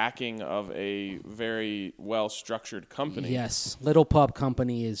the backing of a very well-structured company. Yes, Little Pub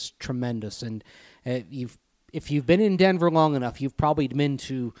Company is tremendous. And if you've been in Denver long enough, you've probably been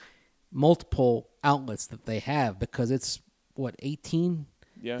to multiple outlets that they have because it's, 18?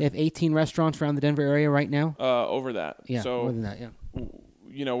 Yeah. They have 18 restaurants around the Denver area right now? Over that. Yeah, so, more than that,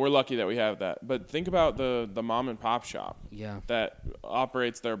 yeah. We're lucky that we have that. But think about the mom and pop shop that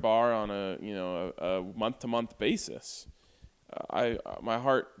operates their bar on a month-to-month basis. My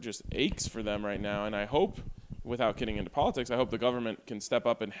heart just aches for them right now, and I hope, without getting into politics, I hope the government can step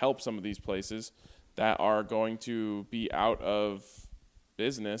up and help some of these places that are going to be out of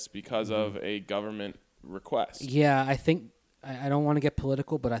business because of a government request. Yeah, I think I don't want to get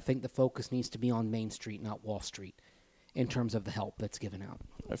political, but I think the focus needs to be on Main Street, not Wall Street, in terms of the help that's given out.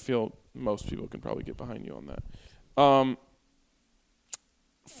 I feel most people can probably get behind you on that.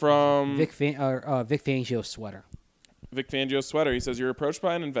 From Vic Fangio's sweater. Vic Fangio's sweater. He says, you're approached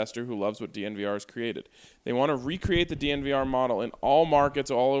by an investor who loves what DNVR has created. They want to recreate the DNVR model in all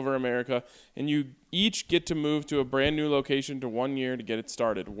markets all over America, and you each get to move to a brand new location to 1 year to get it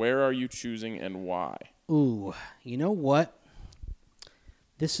started. Where are you choosing and why? Ooh, you know what?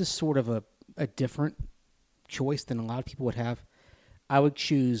 This is sort of a a different choice than a lot of people would have, I would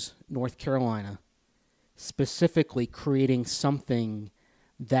choose North Carolina, specifically creating something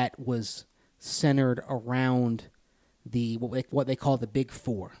that was centered around what they call the Big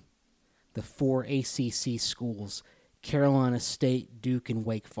Four, the 4 ACC schools, Carolina State, Duke, and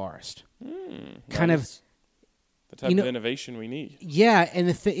Wake Forest. Kind of the type of innovation we need. Yeah, and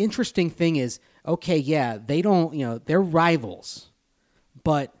the interesting thing is, okay, yeah, they don't, they're rivals,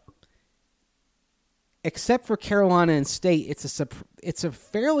 but except for Carolina and State, it's a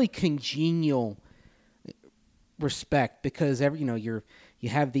fairly congenial respect because you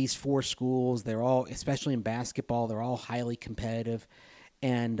have these 4 schools. They're all, especially in basketball, they're all highly competitive,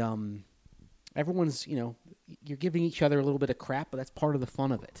 and everyone's you're giving each other a little bit of crap, but that's part of the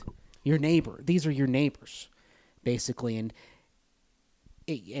fun of it. Your neighbor, these are your neighbors, basically,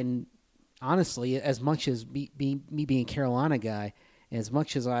 and honestly, as much as me being a Carolina guy, as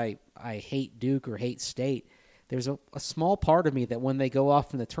much as I hate Duke or hate State, there's a small part of me that when they go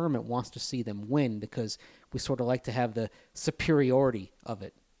off in the tournament wants to see them win because we sort of like to have the superiority of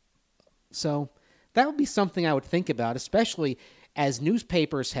it. So that would be something I would think about, especially as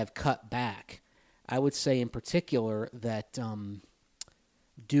newspapers have cut back. I would say in particular that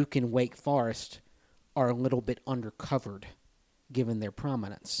Duke and Wake Forest are a little bit undercovered given their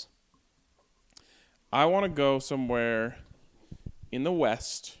prominence. I want to go somewhere in the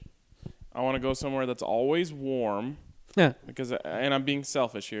West. I want to go somewhere that's always warm. Yeah. And I'm being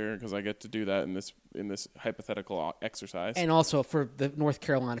selfish here because I get to do that in this hypothetical exercise. And also for the North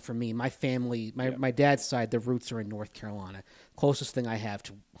Carolina, for me, my family, my dad's side, the roots are in North Carolina. Closest thing I have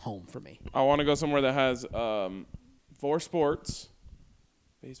to home for me. I want to go somewhere that has 4 sports: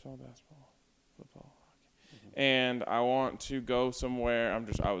 baseball, basketball, football, hockey. And I want to go somewhere.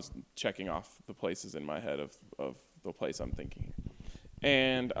 I was checking off the places in my head of the place I'm thinking.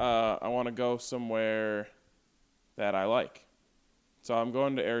 And I want to go somewhere that I like. So I'm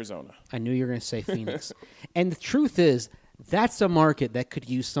going to Arizona. I knew you were going to say Phoenix. And the truth is, that's a market that could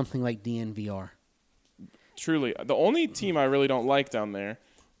use something like DNVR. Truly. The only team I really don't like down there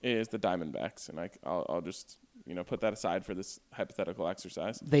is the Diamondbacks. And I'll just put that aside for this hypothetical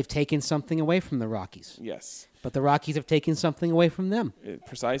exercise. They've taken something away from the Rockies. Yes. But the Rockies have taken something away from them.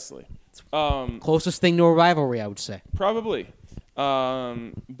 Precisely. Closest thing to a rivalry, I would say. Probably.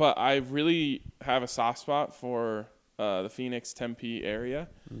 But I really have a soft spot for the Phoenix, Tempe area.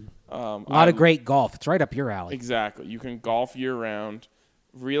 A lot of great golf. It's right up your alley. Exactly. You can golf year-round.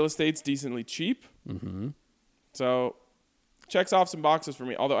 Real estate's decently cheap. Mm-hmm. So checks off some boxes for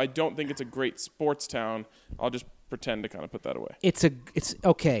me. Although I don't think it's a great sports town. I'll just pretend to kind of put that away. It's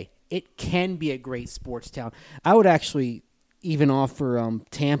okay. It can be a great sports town. I would actually even offer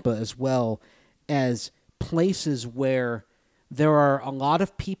Tampa as well as places where there are a lot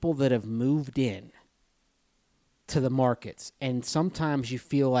of people that have moved in to the markets, and sometimes you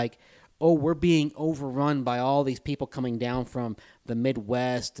feel like, oh, we're being overrun by all these people coming down from the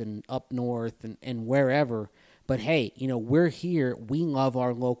Midwest and up north and wherever. But hey, we're here. We love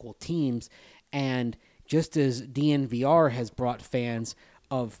our local teams, and just as DNVR has brought fans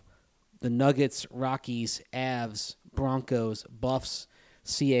of the Nuggets, Rockies, Avs, Broncos, Buffs,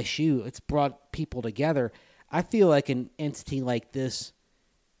 CSU, it's brought people together. I feel like an entity like this,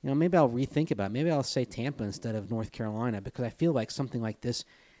 maybe I'll rethink about it. Maybe I'll say Tampa instead of North Carolina because I feel like something like this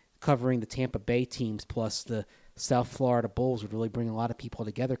covering the Tampa Bay teams plus the South Florida Bulls would really bring a lot of people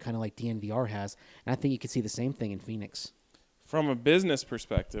together, kind of like DNVR has. And I think you could see the same thing in Phoenix. From a business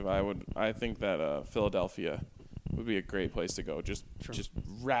perspective, I think that Philadelphia would be a great place to go. Just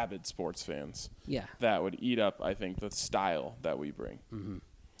rabid sports fans. Yeah. That would eat up, I think, the style that we bring. Mm-hmm.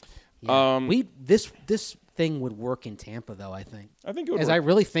 Yeah. This thing would work in Tampa, though, I think. I think it would As work. I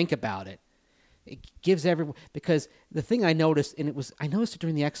really think about it, it gives everyone – because the thing I noticed, and I noticed it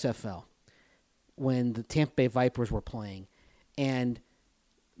during the XFL when the Tampa Bay Vipers were playing, and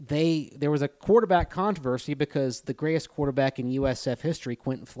there was a quarterback controversy because the greatest quarterback in USF history,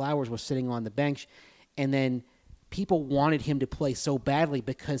 Quentin Flowers, was sitting on the bench, and then people wanted him to play so badly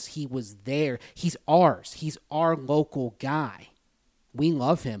because he was there. He's ours. He's our local guy. We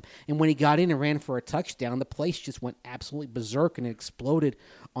love him. And when he got in and ran for a touchdown, the place just went absolutely berserk and it exploded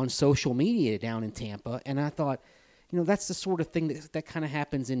on social media down in Tampa. And I thought, that's the sort of thing that kind of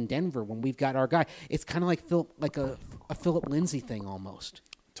happens in Denver when we've got our guy. It's kind of like a Philip Lindsay thing almost.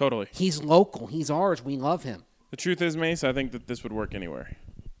 Totally. He's local. He's ours. We love him. The truth is, Mace, I think that this would work anywhere.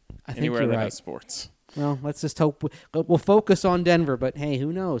 Anywhere that right. has sports. Well, let's just hope. We'll focus on Denver, but hey,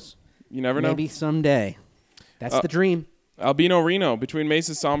 who knows? You never know. Maybe someday. That's the dream. Albino Reno, between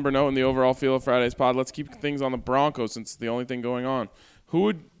Mace's somber note and the overall feel of Friday's pod, let's keep things on the Broncos since it's the only thing going on. Who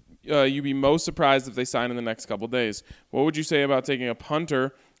would you'd be most surprised if they sign in the next couple days. What would you say about taking a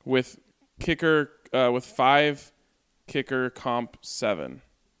punter with kicker with 5 kicker comp 7?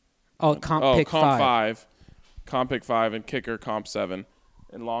 Comp pick 5. Comp pick 5 and kicker comp 7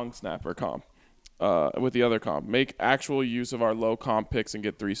 and long snapper comp with the other comp. Make actual use of our low comp picks and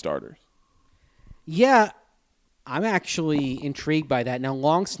get 3 starters. Yeah, I'm actually intrigued by that. Now,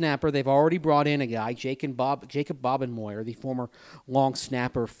 long snapper, they've already brought in a guy, Jacob Bobenmoyer, the former long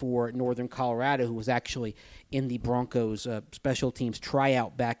snapper for Northern Colorado, who was actually in the Broncos special teams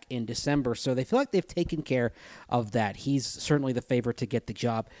tryout back in December. So they feel like they've taken care of that. He's certainly the favorite to get the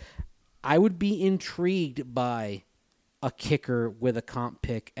job. I would be intrigued by a kicker with a comp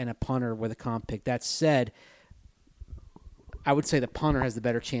pick and a punter with a comp pick. That said, I would say the punter has the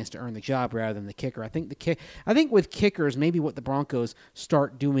better chance to earn the job rather than the kicker. I think with kickers, maybe what the Broncos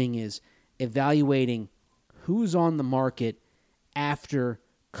start doing is evaluating who's on the market after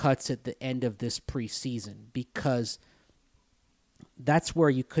cuts at the end of this preseason, because that's where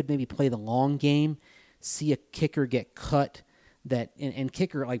you could maybe play the long game, see a kicker get cut. And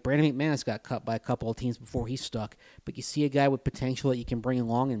kicker like Brandon McManus got cut by a couple of teams before he stuck, but you see a guy with potential that you can bring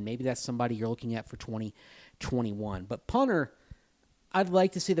along, and maybe that's somebody you're looking at for 2021. But punter, I'd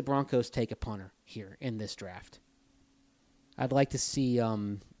like to see the Broncos take a punter here in this draft. I'd like to see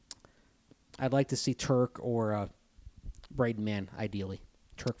Turk or Braden Mann, ideally.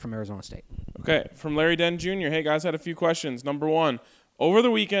 Turk from Arizona State. Okay, from Larry Den Jr. Hey, guys, had a few questions. Number 1, over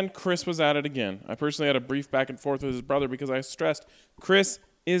the weekend, Chris was at it again. I personally had a brief back and forth with his brother because I stressed Chris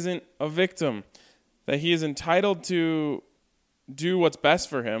isn't a victim, that he is entitled to do what's best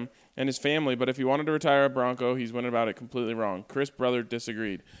for him and his family, but if he wanted to retire a Bronco, he's went about it completely wrong. Chris' brother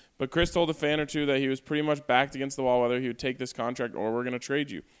disagreed. But Chris told a fan or two that he was pretty much backed against the wall whether he would take this contract or we're going to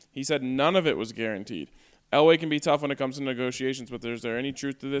trade you. He said none of it was guaranteed. Elway can be tough when it comes to negotiations, but is there any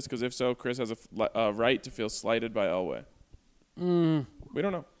truth to this? Because if so, Chris has a right to feel slighted by Elway. We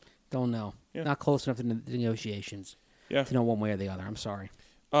don't know. Don't know. Yeah. Not close enough to the negotiations to know one way or the other. I'm sorry.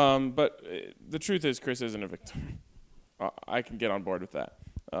 But the truth is Chris isn't a victim. I can get on board with that.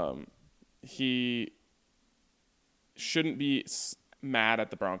 He shouldn't be mad at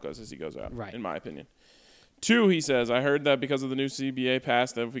the Broncos as he goes out, right, in my opinion. 2, he says, I heard that because of the new CBA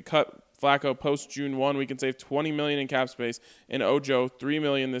pass that if we cut Flacco post June 1, we can save $20 million in cap space, and Ojo $3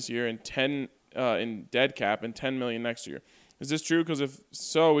 million this year, and $10 in dead cap, and $10 million next year. Is this true? Because if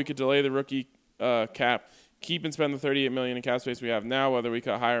so, we could delay the rookie cap, keep and spend the $38 million in cap space we have now, whether we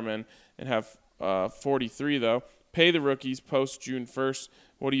cut Hireman and have 43 though. Pay the rookies post June 1st.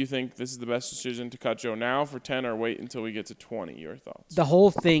 What do you think? This is the best decision to cut Joe now for 10 or wait until we get to 20? Your thoughts? The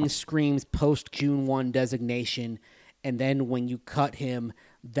whole thing screams post June 1 designation, and then when you cut him,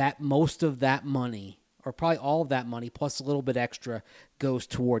 that most of that money, or probably all of that money plus a little bit extra, goes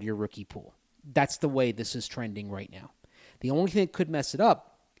toward your rookie pool. That's the way this is trending right now. The only thing that could mess it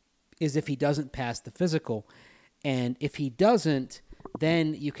up is if he doesn't pass the physical. And if he doesn't,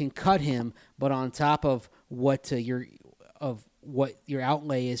 then you can cut him, but on top of what your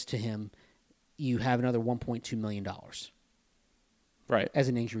outlay is to him, you have another $1.2 million. Right. As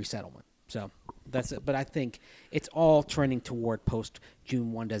an injury settlement. So that's it. But I think it's all trending toward post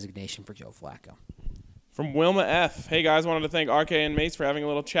June 1 designation for Joe Flacco. From Wilma F. Hey, guys, wanted to thank RK and Mace for having a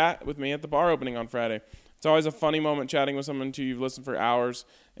little chat with me at the bar opening on Friday. It's always a funny moment chatting with someone who you've listened for hours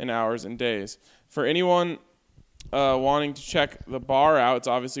and hours and days. For anyone wanting to check the bar out, it's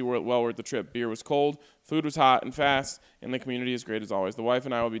obviously well worth the trip. Beer was cold, food was hot and fast, and the community is great as always. The wife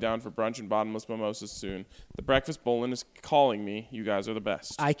and I will be down for brunch and bottomless mimosas soon. The breakfast bowling is calling me. You guys are the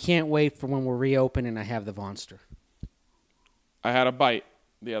best. I can't wait for when we're reopened and I have the Vonster. I had a bite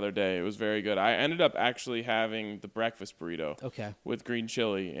the other day. It was very good. I ended up actually having the breakfast burrito with green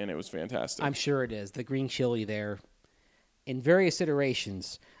chili, and it was fantastic. I'm sure it is. The green chili there, in various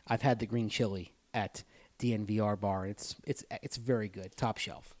iterations, I've had the green chili at DNVR bar. It's very good, top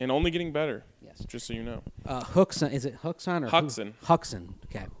shelf, and only getting better. Yes, just so you know. Huxon, is it Huxon or Huxon? Huxon.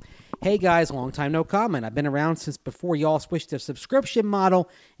 Okay. Hey guys, long time no comment. I've been around since before y'all switched to subscription model,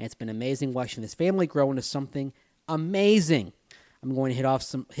 and it's been amazing watching this family grow into something amazing. I'm going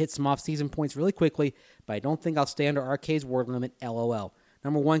to hit some off-season points really quickly, but I don't think I'll stay under RK's word limit, LOL.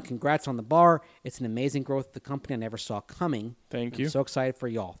 Number 1, congrats on the bar. It's an amazing growth of the company I never saw coming. Thank you. I'm so excited for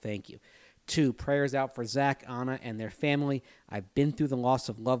y'all. Thank you. 2, prayers out for Zach, Anna, and their family. I've been through the loss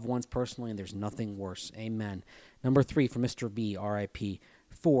of loved ones personally, and there's nothing worse. Amen. Number 3, for Mr. B, RIP.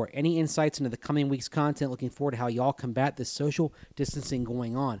 4, any insights into the coming week's content? Looking forward to how y'all combat this social distancing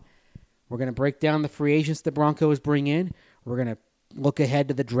going on. We're going to break down the free agents the Broncos bring in. We're going to look ahead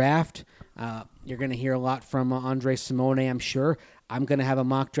to the draft. You're going to hear a lot from Andre Simone, I'm sure. I'm going to have a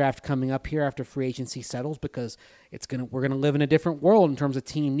mock draft coming up here after free agency settles because we're going to live in a different world in terms of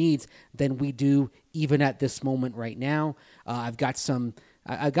team needs than we do even at this moment right now. I've got some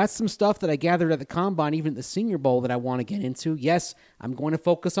stuff that I gathered at the Combine, even at the Senior Bowl, that I want to get into. Yes, I'm going to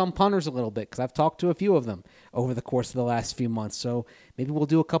focus on punters a little bit because I've talked to a few of them over the course of the last few months. So maybe we'll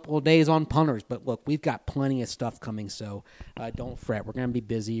do a couple of days on punters. But look, we've got plenty of stuff coming, so don't fret. We're going to be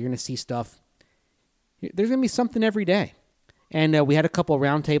busy. You're going to see stuff. There's going to be something every day. And we had a couple of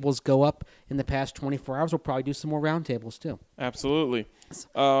roundtables go up in the past 24 hours. We'll probably do some more roundtables too. Absolutely.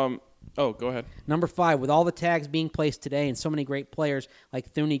 Go ahead. Number 5, with all the tags being placed today and so many great players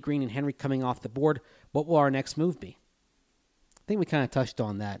like Thuney, Green, and Henry coming off the board, what will our next move be? I think we kind of touched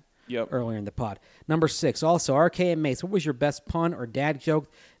on that earlier in the pod. Number 6, also, RK and Mace, what was your best pun or dad joke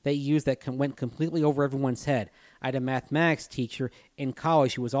that you used that went completely over everyone's head? I had a mathematics teacher in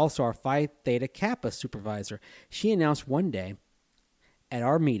college who was also our Phi Theta Kappa supervisor. She announced one day at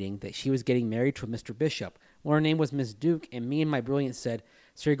our meeting that she was getting married to Mr. Bishop. Well, her name was Miss Duke, and me and my brilliant said,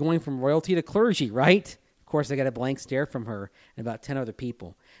 so you're going from royalty to clergy, right? Of course, I got a blank stare from her and about 10 other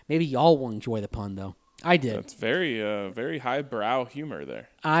people. Maybe y'all will enjoy the pun, though. I did. That's very highbrow humor there.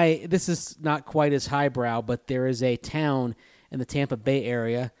 This is not quite as highbrow, but there is a town in the Tampa Bay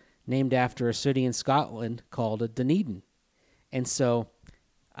area named after a city in Scotland called Dunedin. And so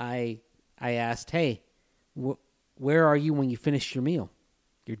I asked, hey, where are you when you finish your meal?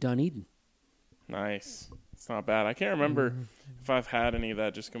 You're Dunedin. Nice. It's not bad. I can't remember if I've had any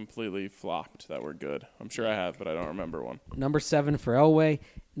that just completely flopped that were good. I'm sure I have, but I don't remember one. Number 7 for Elway.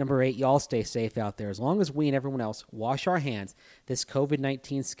 Number 8, y'all stay safe out there. As long as we and everyone else wash our hands, this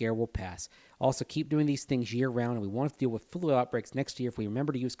COVID-19 scare will pass. Also, keep doing these things year-round, and we won't have to deal with flu outbreaks next year if we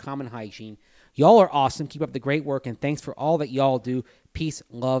remember to use common hygiene. Y'all are awesome. Keep up the great work, and thanks for all that y'all do. Peace,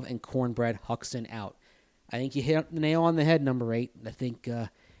 love, and cornbread. Huxon out. I think you hit the nail on the head, number 8. I think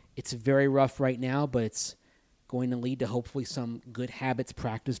it's very rough right now, but it's going to lead to hopefully some good habits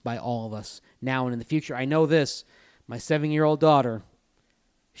practiced by all of us now and in the future. I know this. My 7-year-old daughter,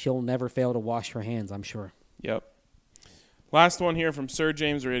 she'll never fail to wash her hands, I'm sure. Yep. Last one here from Sir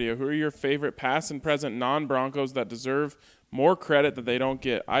James Radio. Who are your favorite past and present non-Broncos that deserve more credit that they don't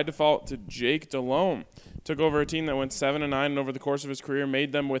get? I default to Jake Delhomme. Took over a team that went 7-9 and over the course of his career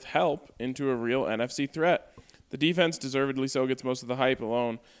made them with help into a real NFC threat. The defense, deservedly so, gets most of the hype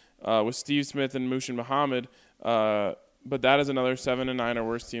alone with Steve Smith and Mushin Muhammad. But that is another 7-9 or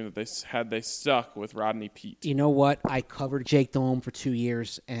worse team that they stuck with Rodney Peete. You know what? I covered Jake Delhomme for 2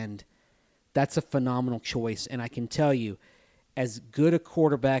 years, and that's a phenomenal choice. And I can tell you, as good a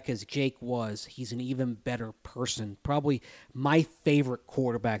quarterback as Jake was, he's an even better person. Probably my favorite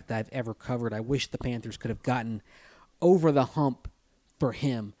quarterback that I've ever covered. I wish the Panthers could have gotten over the hump for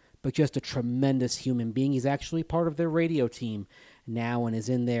him, but just a tremendous human being. He's actually part of their radio team now and is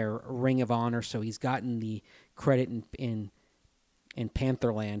in their Ring of Honor, so he's gotten the credit in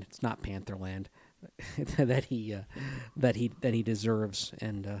Pantherland. It's not Pantherland that he deserves.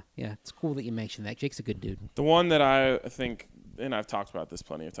 And it's cool that you mentioned that. Jake's a good dude. The one that I think, and I've talked about this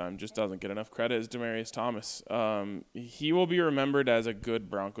plenty of times, just doesn't get enough credit is Demaryius Thomas. He will be remembered as a good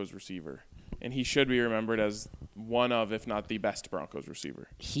Broncos receiver, and he should be remembered as one of, if not the best Broncos receiver.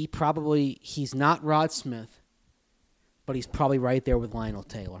 He's not Rod Smith, but he's probably right there with Lionel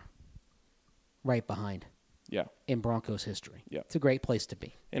Taylor, right behind. Yeah. In Broncos history. Yeah. It's a great place to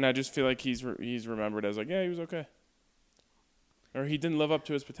be. And I just feel like he's remembered as like, yeah, he was okay. Or he didn't live up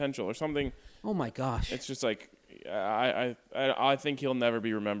to his potential or something. Oh, my gosh. It's just like, I think he'll never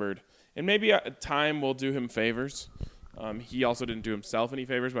be remembered. And maybe time will do him favors. He also didn't do himself any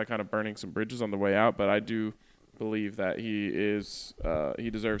favors by kind of burning some bridges on the way out, but I do believe that he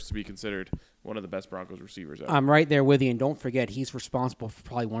deserves to be considered one of the best Broncos receivers ever. I'm right there with you, and don't forget, he's responsible for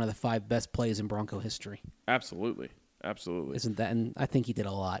probably one of the 5 best plays in Bronco history. Absolutely. Isn't that? And I think he did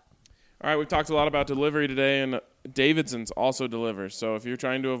a lot. All right, we've talked a lot about delivery today, and Davidson's also delivers. So if you're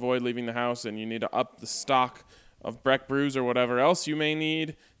trying to avoid leaving the house and you need to up the stock of Breck brews or whatever else you may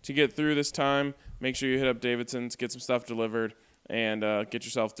need to get through this time, make sure you hit up Davidson's, get some stuff delivered, and get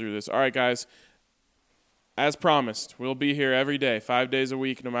yourself through this. All right, guys. As promised, we'll be here every day, 5 days a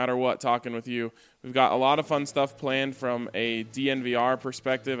week, no matter what, talking with you. We've got a lot of fun stuff planned from a DNVR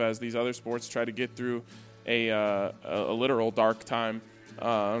perspective as these other sports try to get through a literal dark time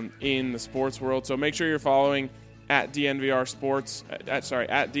in the sports world. So make sure you're following at DNVR Sports, at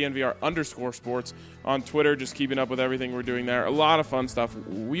DNVR_sports on Twitter, just keeping up with everything we're doing there. A lot of fun stuff.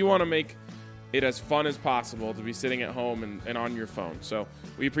 We want to make it as fun as possible to be sitting at home and on your phone. So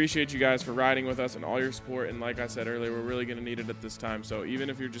we appreciate you guys for riding with us and all your support. And like I said earlier, we're really going to need it at this time. So even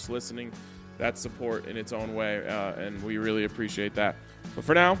if you're just listening, that's support in its own way, and we really appreciate that. But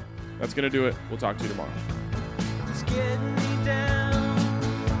for now, that's going to do it. We'll talk to you tomorrow. It's getting